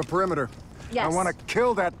and form a perimeter. Yes. I want to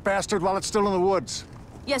kill that bastard while it's still in the woods.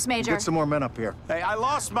 Yes, Major. Get some more men up here. Hey, I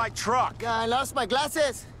lost my truck. Yeah, I lost my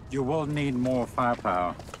glasses. You will need more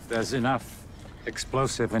firepower. There's enough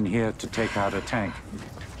explosive in here to take out a tank.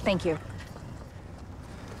 Thank you.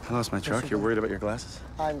 I lost my truck. You're worried about your glasses?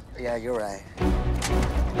 Yeah, you're right.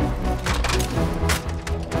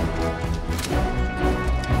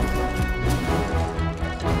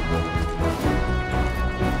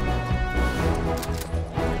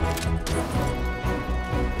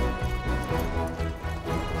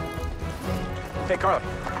 Hey, Carla.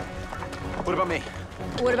 What about me?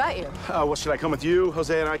 What about you? Well, should I come with you?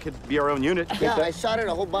 Jose and I could be our own unit. Yeah, I shot at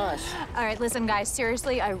a whole bunch. All right, listen, guys,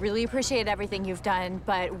 seriously, I really appreciate everything you've done,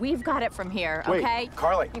 but we've got it from here, Wait, okay?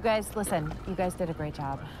 Carly. You guys, listen, you guys did a great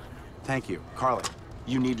job. Thank you. Carly,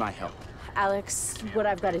 you need my help. Alex, what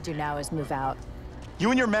I've got to do now is move out. You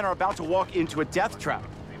and your men are about to walk into a death trap.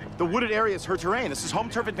 The wooded area is her terrain. This is home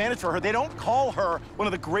turf advantage for her. They don't call her one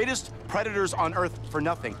of the greatest predators on Earth for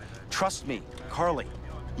nothing. Trust me, Carly,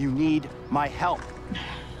 you need my help.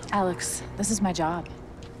 Alex, this is my job.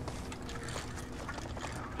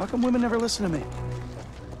 How come women never listen to me?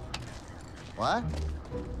 What?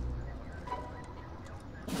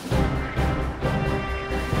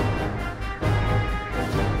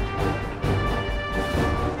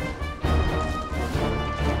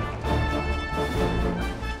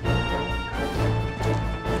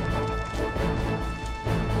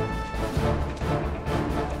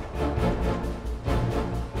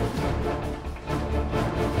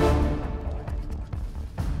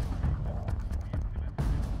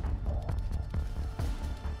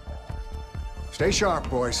 Stay sharp,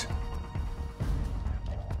 boys.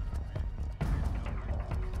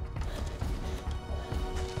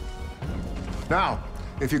 Now,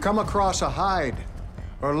 if you come across a hide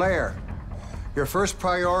or lair, your first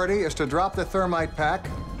priority is to drop the thermite pack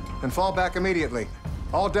and fall back immediately.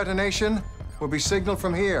 All detonation will be signaled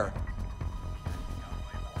from here.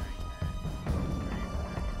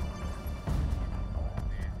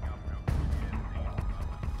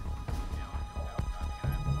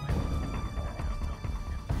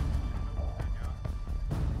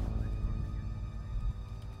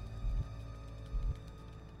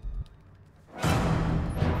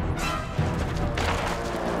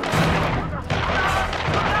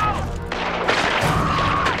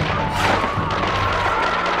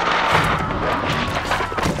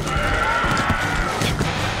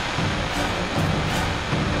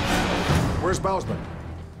 Bausman.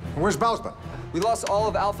 And where's Bausman? We lost all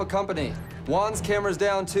of Alpha Company. Juan's camera's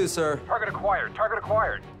down too, sir. Target acquired. Target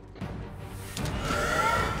acquired.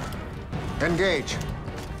 Engage.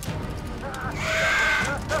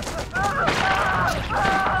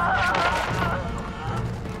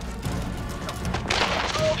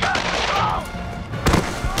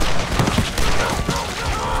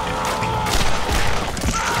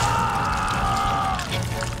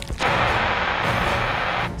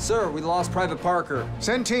 Sir, we lost Private Parker.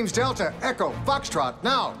 Send teams Delta, Echo, Foxtrot,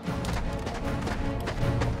 now.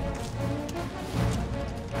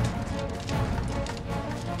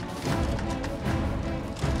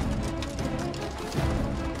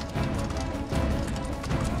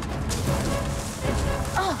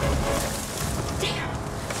 Oh,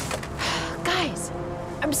 damn. Guys,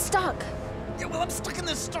 I'm stuck. Yeah, well, I'm stuck in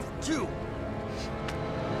this stuff too.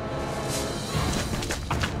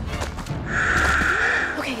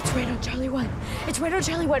 Okay, it's right on Charlie 1. It's right on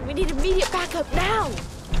Charlie 1. We need immediate backup now.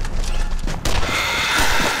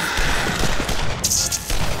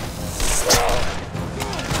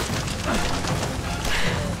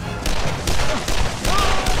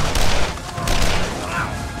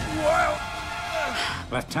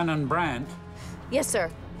 Lieutenant Brandt? Yes,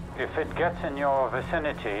 sir. If it gets in your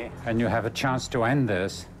vicinity and you have a chance to end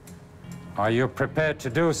this, are you prepared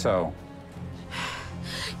to do so?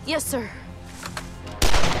 Yes, sir.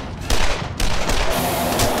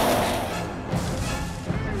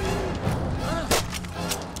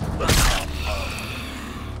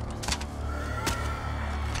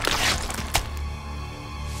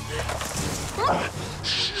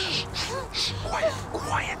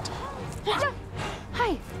 Quiet.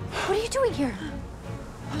 Hi. What are you doing here?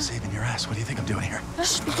 I'm saving your ass. What do you think I'm doing here?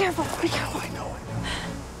 Shh, be careful. Be careful. I know.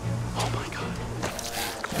 Oh my God.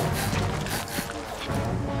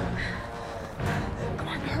 Come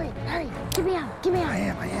on, hurry, hurry. Get me out. Get me out. I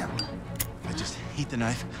am. If I just heat the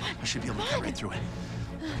knife, I should be able to cut right through it.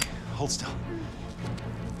 Hold still.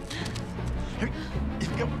 Here we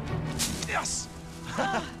go. Yes.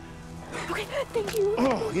 Okay, thank you.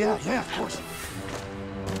 Oh, yeah, of course.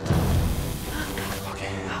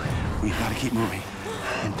 Okay. We gotta keep moving.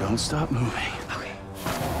 And don't stop moving.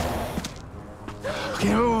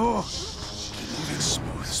 Okay, oh. Keep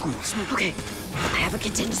moving smooth. Okay, I have a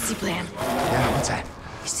contingency plan. Yeah, what's that?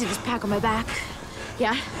 You see this pack on my back?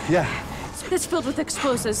 Yeah? Yeah. It's filled with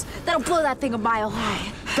explosives. That'll blow that thing a mile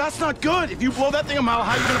high. That's not good. If you blow that thing a mile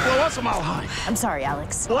high, you're gonna blow us a mile high. I'm sorry,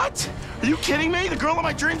 Alex. What? Are you kidding me? The girl of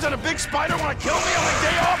my dreams on a big spider wanna kill me on my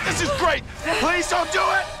day off? This is great. Please don't do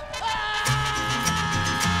it.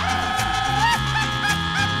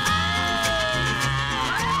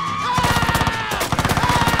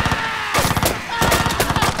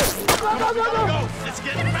 Go. Let's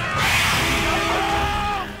get back.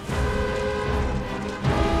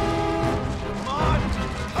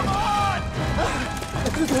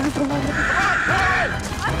 Come on.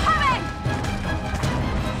 I'm coming!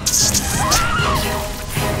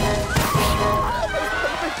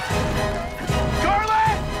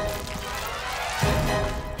 Garland!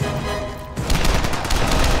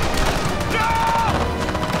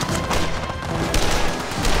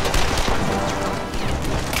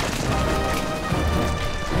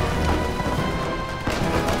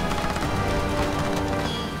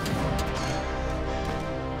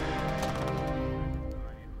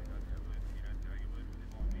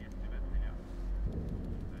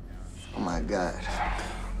 Oh my God.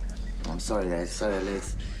 I'm sorry, guys. Sorry,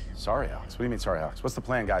 Alex. Sorry, Alex. What do you mean, sorry, Alex? What's the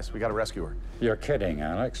plan, guys? We gotta rescue her. You're kidding,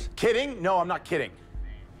 Alex. Kidding? No, I'm not kidding.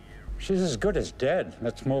 She's as good as dead.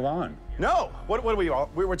 Let's move on. No. What are we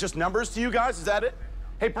all? We're just numbers to you guys? Is that it?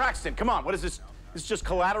 Hey, Braxton, come on. What is this? This is just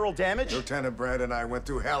collateral damage? Lieutenant Brad and I went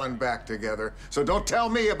through hell and back together, so don't tell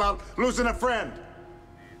me about losing a friend.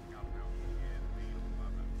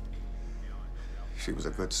 She was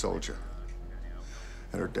a good soldier,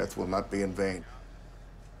 and her death will not be in vain.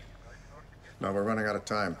 Now we're running out of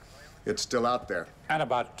time. It's still out there. And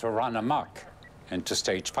about to run amok into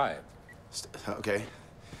stage 5. Okay.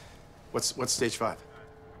 What's stage 5?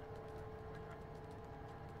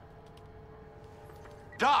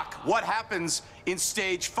 Doc, what happens in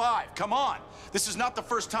stage 5? Come on. This is not the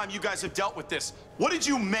first time you guys have dealt with this. What did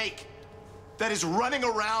you make that is running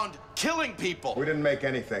around killing people? We didn't make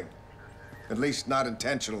anything. At least not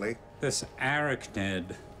intentionally. This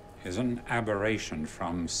arachnid is an aberration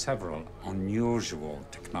from several unusual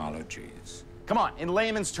technologies. Come on, in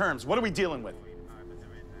layman's terms, what are we dealing with?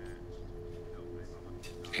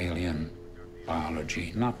 Alien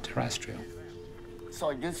biology, not terrestrial.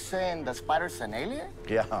 So you're saying the spider's an alien?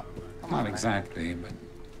 Yeah. Not exactly, but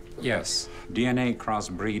Yes, DNA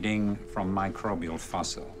crossbreeding from microbial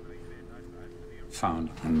fossil found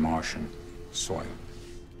on Martian soil.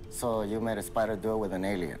 So you made a spider do it with an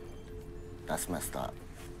alien. That's messed up.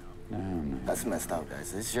 No. That's messed up,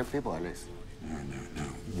 guys. This is your people, at least. No.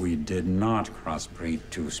 We did not crossbreed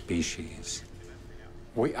two species.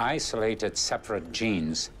 We isolated separate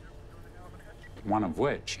genes, one of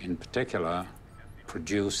which, in particular,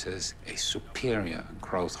 produces a superior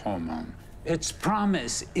growth hormone. Its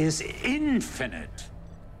promise is infinite.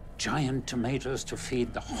 Giant tomatoes to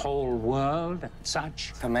feed the whole world and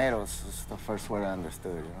such. Tomatoes is the first word I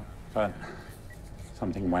understood, you know? But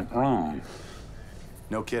something went wrong.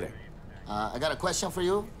 No kidding. I got a question for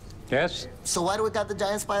you. Yes? So why do we got the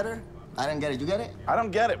giant spider? I didn't get it. You get it? I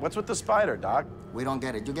don't get it. What's with the spider, Doc? We don't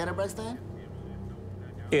get it. You get it, Braxton?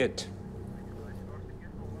 It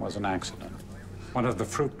was an accident. One of the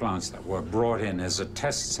fruit plants that were brought in as a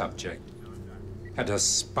test subject had a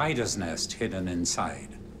spider's nest hidden inside.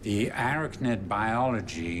 The arachnid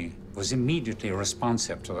biology was immediately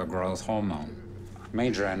responsive to the growth hormone.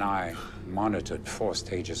 Major and I monitored 4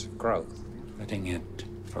 stages of growth. Letting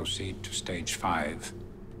it proceed to stage 5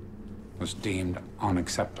 was deemed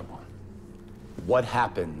unacceptable. What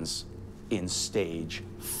happens in stage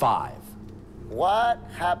 5? What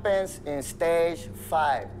happens in stage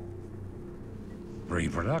 5?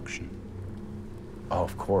 Reproduction. Oh,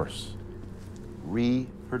 of course.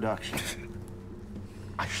 Reproduction.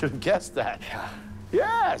 I should have guessed that.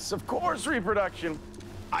 Yes, of course, reproduction.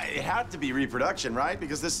 It had to be reproduction, right?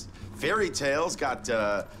 Because this fairy tale's got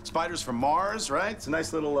spiders from Mars, right? It's a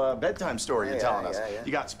nice little bedtime story you're telling us. Yeah.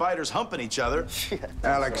 You got spiders humping each other.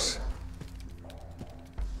 Alex,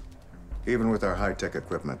 even with our high-tech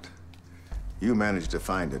equipment, you managed to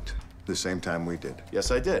find it the same time we did.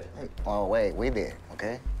 Yes, I did. Hey, oh, wait, we did,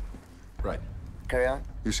 okay? Right. Carry on.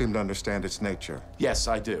 You seem to understand its nature. Yes,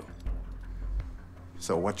 I do.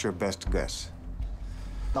 So what's your best guess?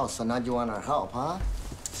 Oh, so now you want our help, huh?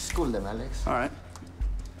 School them, Alex. All right.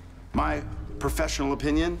 My professional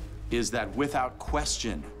opinion is that without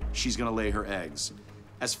question, she's gonna lay her eggs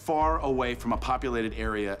as far away from a populated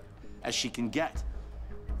area as she can get.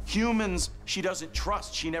 Humans, she doesn't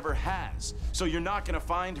trust, she never has. So you're not gonna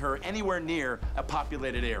find her anywhere near a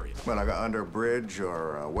populated area. Well, like under a bridge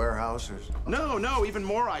or a warehouse or something? No, even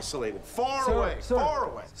more isolated. Far away.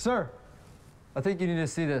 Sir, I think you need to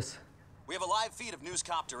see this. We have a live feed of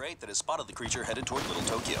Newscopter 8 that has spotted the creature headed toward Little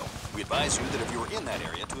Tokyo. We advise you that if you're in that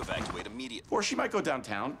area, to evacuate immediately. Or she might go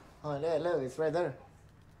downtown. Oh, look, it's right there.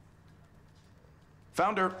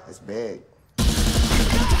 Found her. It's big.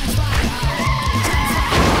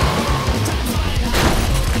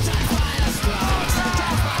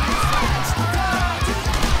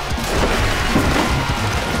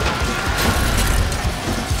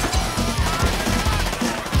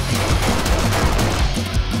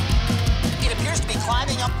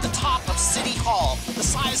 Climbing up the top of City Hall. The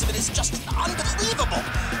size of it is just unbelievable.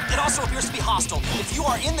 It also appears to be hostile. If you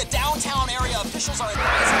are in the downtown area, officials are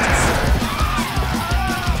advising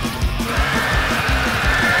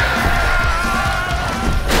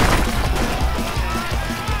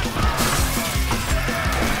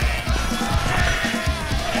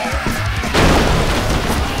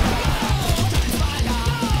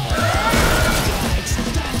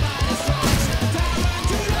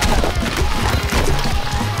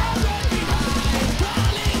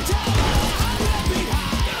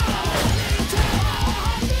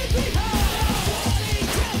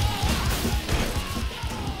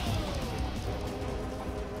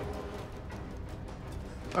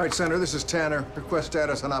All right, Senator, this is Tanner. Request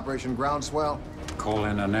status on Operation Groundswell. Call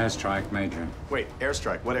in an airstrike, Major. Wait,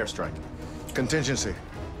 airstrike? What airstrike? Contingency.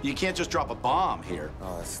 You can't just drop a bomb here.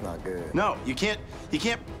 Oh, that's not good. No, you can't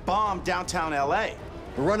bomb downtown LA.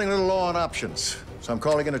 We're running a little low on options, so I'm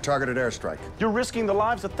calling in a targeted airstrike. You're risking the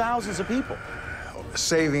lives of thousands of people.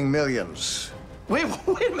 Saving millions. Wait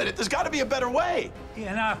a minute, there's gotta be a better way.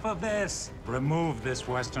 Enough of this. Remove this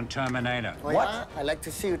Western Terminator. Oh, What? Yeah? I'd like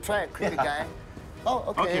to see you try it, creepy guy. Oh,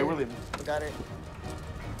 okay. Okay, we're leaving. We got it.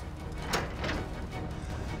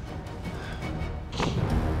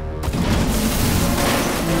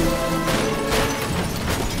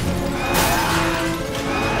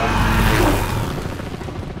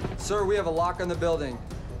 Sir, we have a lock on the building.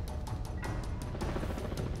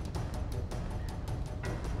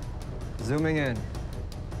 Zooming in.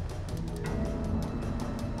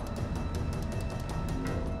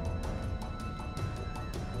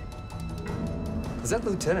 Is that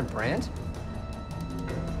Lieutenant Brandt?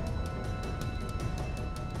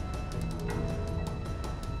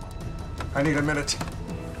 I need a minute.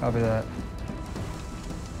 Copy that.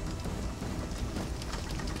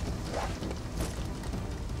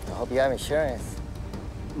 You have insurance.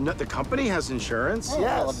 No, the company has insurance?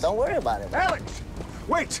 Yeah, well, don't worry about it. Alex!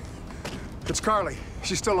 Wait! It's Carly.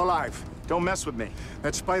 She's still alive. Don't mess with me.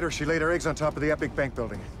 That spider, she laid her eggs on top of the Epic Bank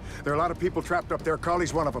building. There are a lot of people trapped up there.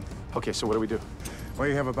 Carly's one of them. Okay, so what do we do? Well,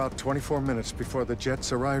 you have about 24 minutes before the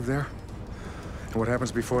jets arrive there. And what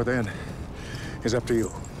happens before then is up to you.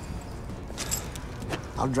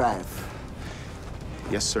 I'll drive.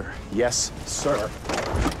 Yes, sir. Yes, sir.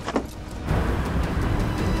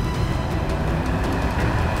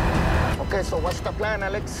 Okay, so what's the plan,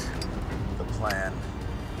 Alex? The plan.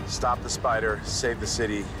 Stop the spider, save the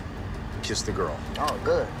city, kiss the girl. Oh,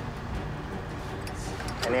 good.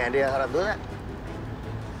 Any idea how to do that?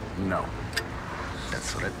 No.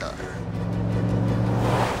 That's what I thought.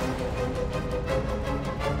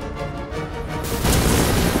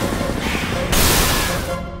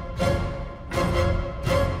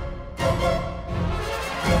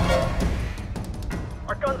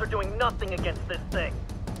 Our guns are doing nothing against this thing.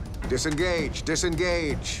 Disengage,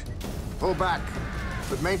 disengage. Pull back,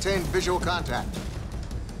 but maintain visual contact.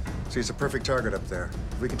 See, it's a perfect target up there.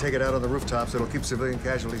 If we can take it out on the rooftops, it'll keep civilian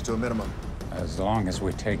casualties to a minimum. As long as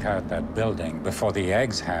we take out that building before the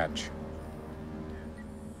eggs hatch.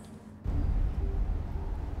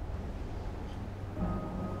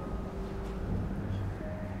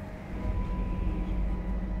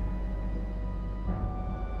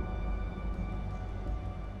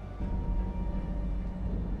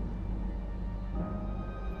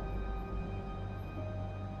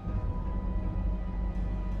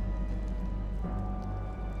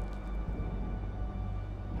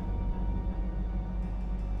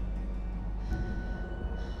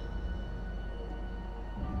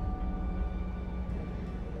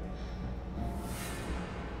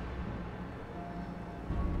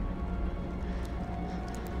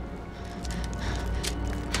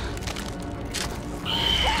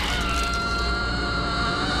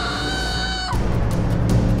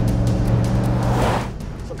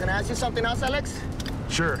 Something else, Alex?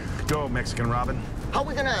 Sure. Go, Mexican Robin. How are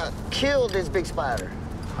we gonna kill this big spider?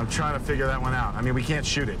 I'm trying to figure that one out. I mean, we can't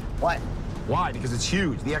shoot it. Why? Why? Because it's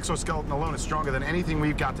huge. The exoskeleton alone is stronger than anything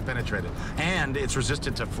we've got to penetrate it. And it's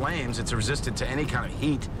resistant to flames. It's resistant to any kind of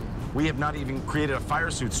heat. We have not even created a fire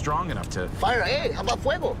suit strong enough to... Fire? Hey, how about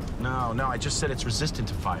fuego? No, I just said it's resistant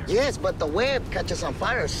to fire. Yes, but the web catches on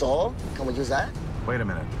fire, so can we use that? Wait a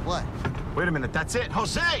minute. What? Wait a minute, that's it.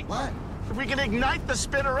 Jose! What? If we can ignite the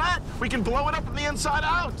spinneret, we can blow it up from the inside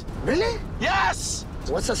out. Really? Yes!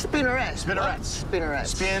 What's a spinneret? Spinnerets.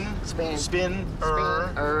 Spinnerets. Spinnerets.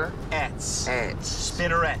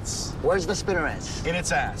 Spinnerets. Where's the spinnerets? In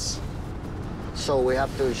its ass. So we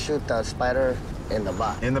have to shoot the spider in the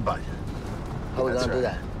butt. In the butt. How are we gonna do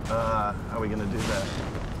that? How are we gonna do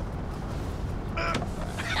that?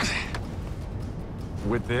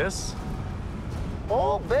 With this?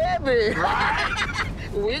 Oh, baby!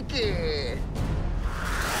 Wicked!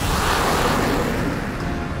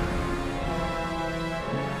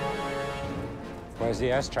 Where's the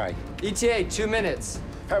airstrike? ETA, 2 minutes.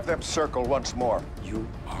 Have them circle once more. You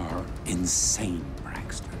are insane,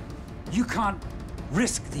 Braxton. You can't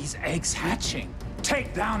risk these eggs hatching.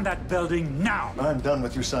 Take down that building now. I'm done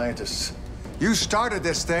with you scientists. You started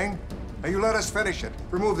this thing. Now you let us finish it.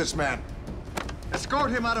 Remove this man.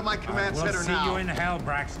 Escort him out of my command center now. We'll see you in hell,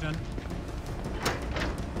 Braxton.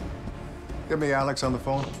 Give me Alex on the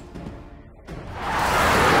phone.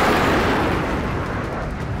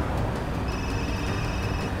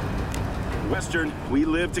 Western, we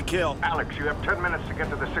live to kill. Alex, you have 10 minutes to get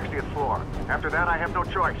to the 60th floor. After that, I have no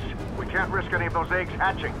choice. We can't risk any of those eggs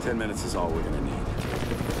hatching. 10 minutes is all we're gonna need.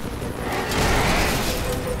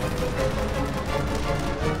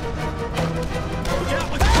 Look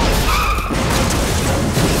out! Look out!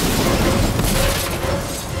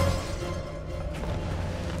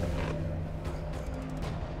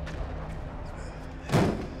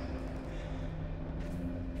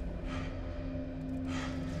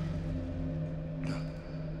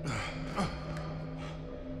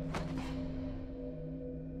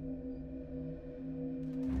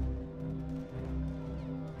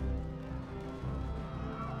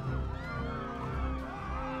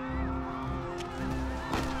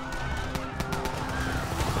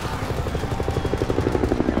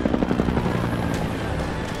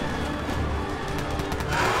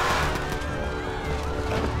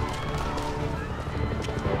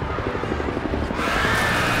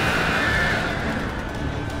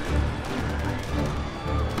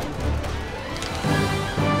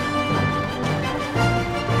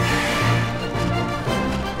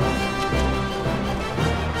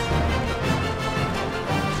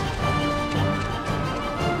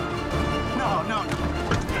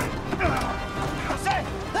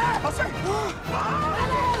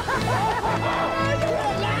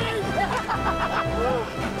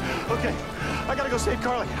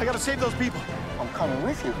 Carly, I gotta save those people. I'm coming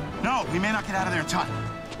with you. No, we may not get out of there in time.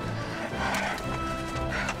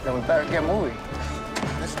 Then we better get moving.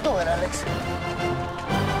 Let's do it, Alex.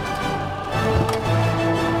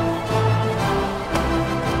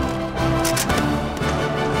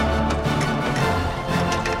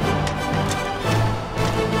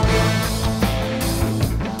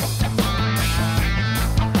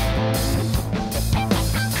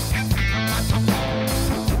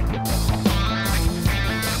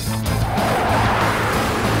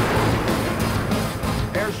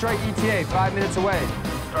 Airstrike ETA, 5 minutes away.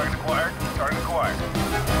 Target acquired. Target acquired.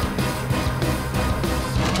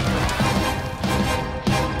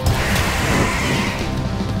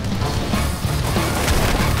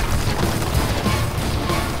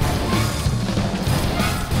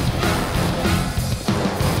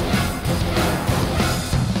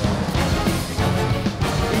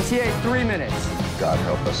 ETA, 3 minutes. God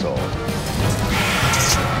help us all.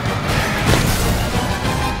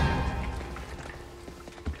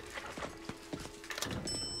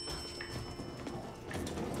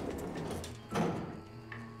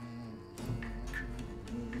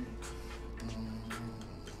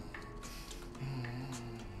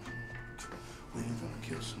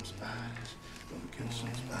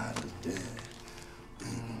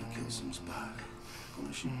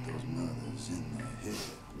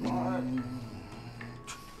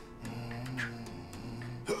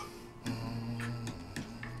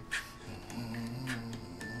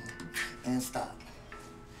 And stop.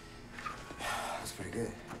 That's pretty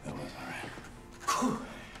good. That was all right.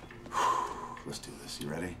 Let's do this. You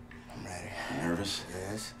ready? I'm ready. You nervous?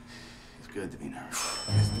 Yes. It's good to be nervous.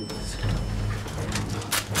 Let's do this.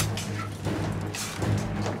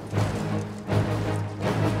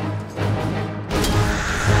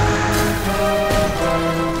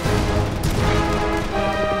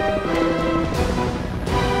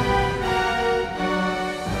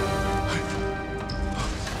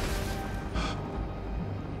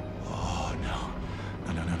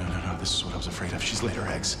 This is what I was afraid of. She's laid her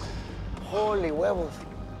eggs. Holy huevos.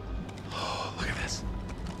 Oh, look at this.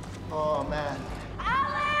 Oh, man.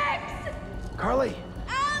 Alex! Carly!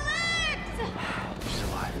 Alex! She's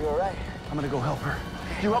alive. You all right? I'm gonna go help her.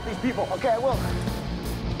 You help these people. Okay, I will.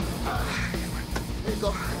 There you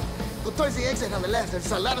go. Go towards the exit on the left.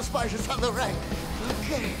 There's a lot of spiders on the right.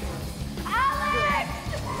 Okay. Alex!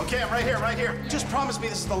 Okay, I'm right here, right here. Just promise me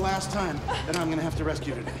this is the last time that I'm gonna have to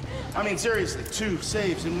rescue today. I mean, seriously, 2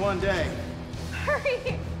 saves in 1 day.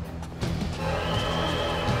 Hurry!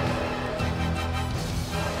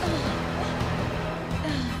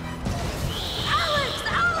 Alex!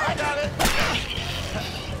 Alex! I got it!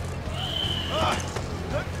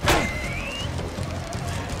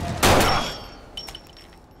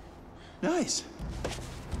 Nice.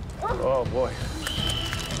 Oh, boy.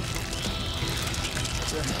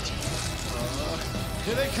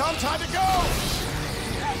 Here they come, time to go!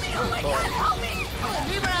 Help me! Oh my God, help me!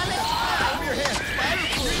 Leave her, Alex! Give me your hand!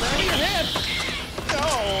 Give me your hand! Oh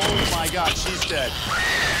my God, she's dead.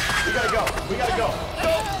 We gotta go. We gotta go.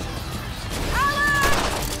 Go!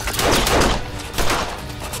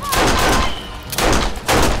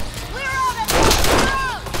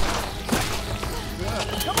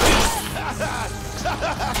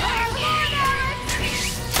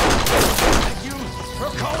 Thank you for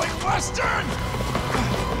calling Western!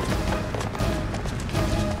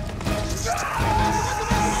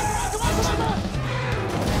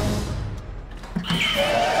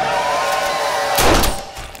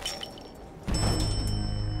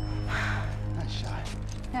 Nice shot.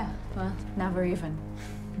 Yeah, well, now we're even.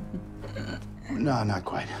 No, not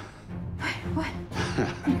quite. What?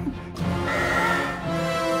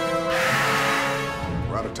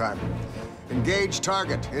 We're out of time. Engage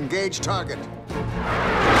target. Engage target.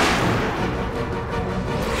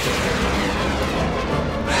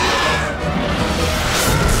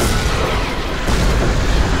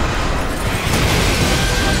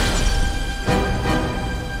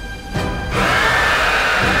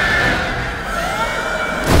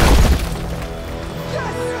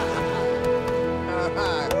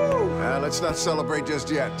 Let's not celebrate just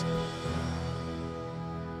yet.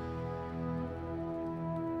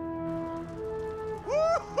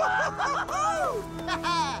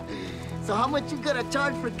 So how much you gonna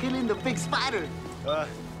charge for killing the big spider? I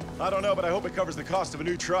don't know, but I hope it covers the cost of a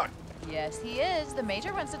new truck. Yes, he is. The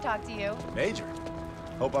Major wants to talk to you. Major?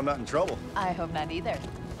 Hope I'm not in trouble. I hope not either.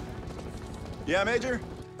 Yeah, Major?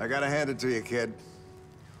 I gotta hand it to you, kid.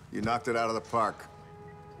 You knocked it out of the park.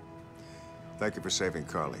 Thank you for saving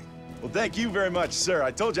Carly. Well, thank you very much, sir. I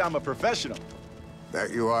told you I'm a professional. That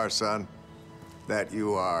you are, son. That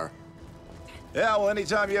you are. Yeah, well,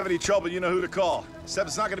 anytime you have any trouble, you know who to call. Except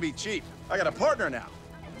it's not gonna be cheap. I got a partner now.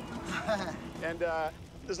 And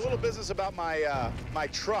there's a little business about my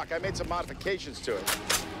truck. I made some modifications to it.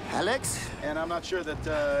 Alex? And I'm not sure that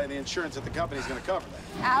the insurance at the company is gonna cover that.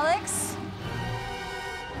 Alex?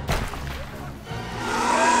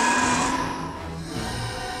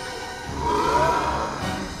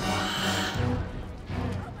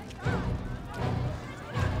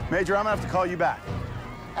 Major, I'm gonna have to call you back.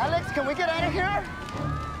 Alex, can we get out of here?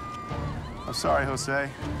 I'm sorry, Jose.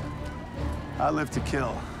 I live to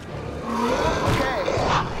kill. Okay.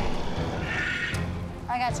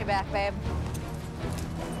 I got you back, babe.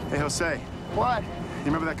 Hey, Jose. What? You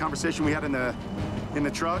remember that conversation we had in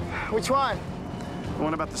the truck? Which one? The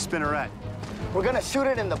one about the spinneret. We're gonna shoot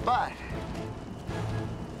it in the butt.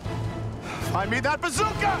 Find me that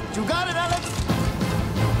bazooka! You got it, Alex!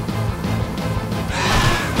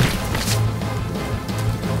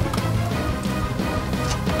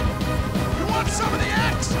 You want some of the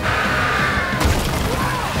X?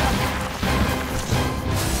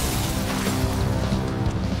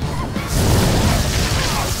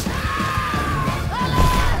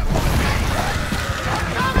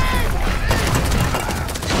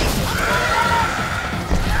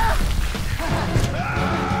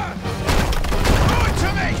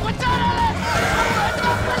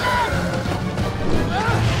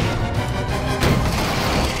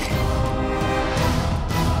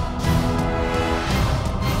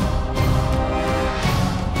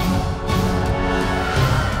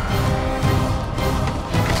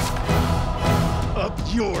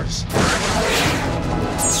 Yours.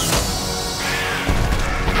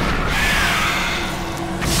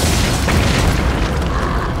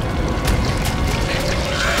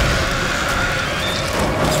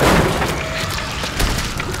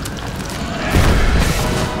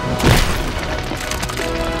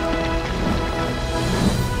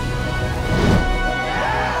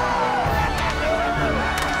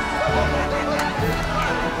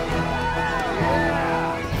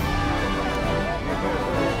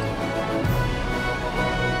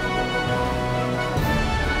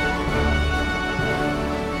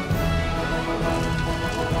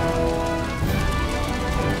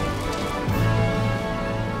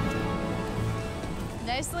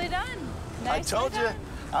 Nicely done. I told you,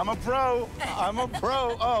 I'm a pro. I'm a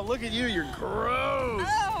pro. Oh, look at you, you're gross.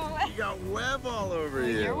 Oh. You got web all over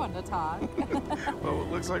you. You're one to talk. Well,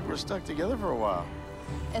 it looks like we're stuck together for a while.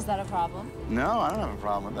 Is that a problem? No, I don't have a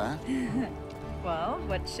problem with that. Well,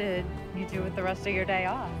 what should you do with the rest of your day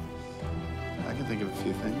off? I can think of a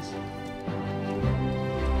few things.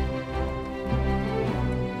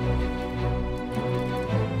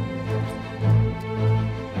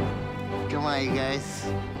 Come on, you guys.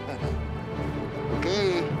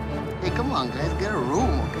 Okay. Hey, come on, guys. Get a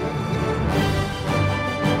room, okay?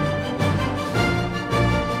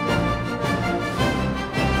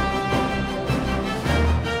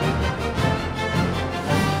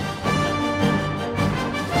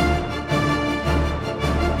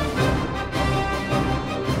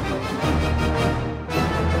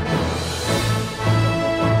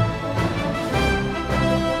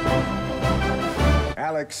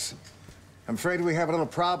 Alex, I'm afraid we have a little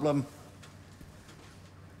problem.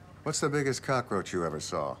 What's the biggest cockroach you ever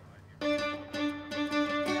saw?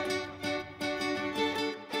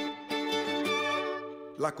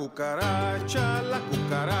 La cucaracha,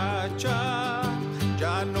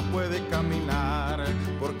 ya no puede caminar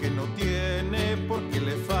porque no tiene, porque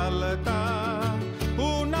le falta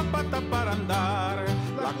una pata para andar.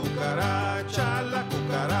 La cucaracha,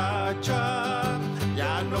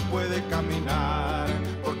 ya no puede caminar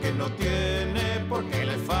porque no tiene, porque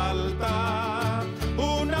le falta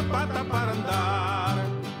una pata para andar.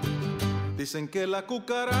 Dicen que la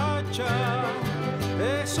cucaracha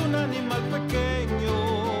es un animal pequeño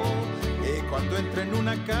y cuando entra en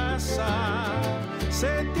una casa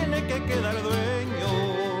se tiene que quedar dueño.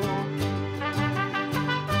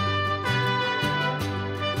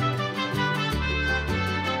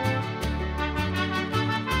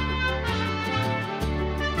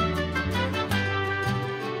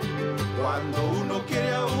 Cuando uno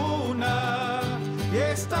quiere a una y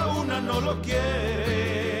esta una no lo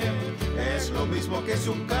quiere, es lo mismo que si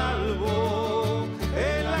un calvo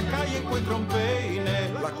en la calle encuentra un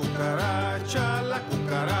peine. La cucaracha,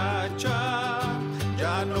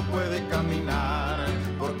 ya no puede caminar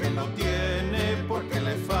porque no tiene, porque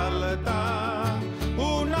le falta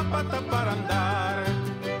una pata para andar.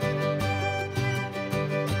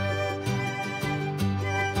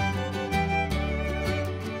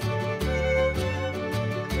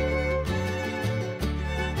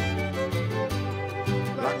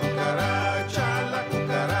 La cucaracha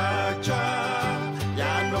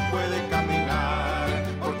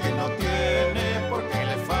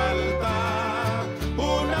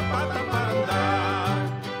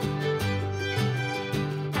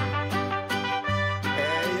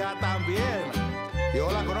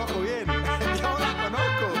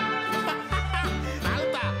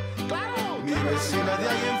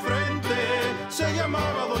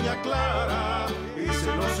clara. Y si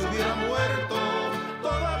no se hubiera muerto,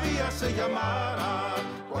 todavía se llamara.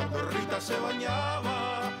 Cuando Rita se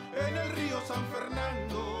bañaba en el río San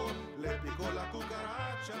Fernando, le picó la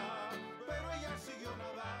cucaracha, pero ella siguió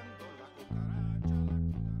nadando.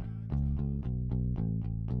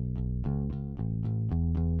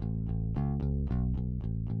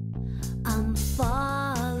 I'm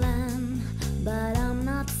falling, but I'm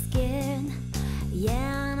not scared. Yeah,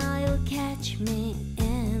 I know you'll catch me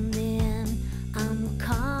in the end. I'm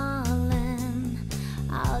calling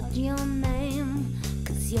out your name,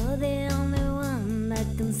 'cause you're the only one that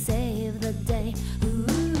can save the day.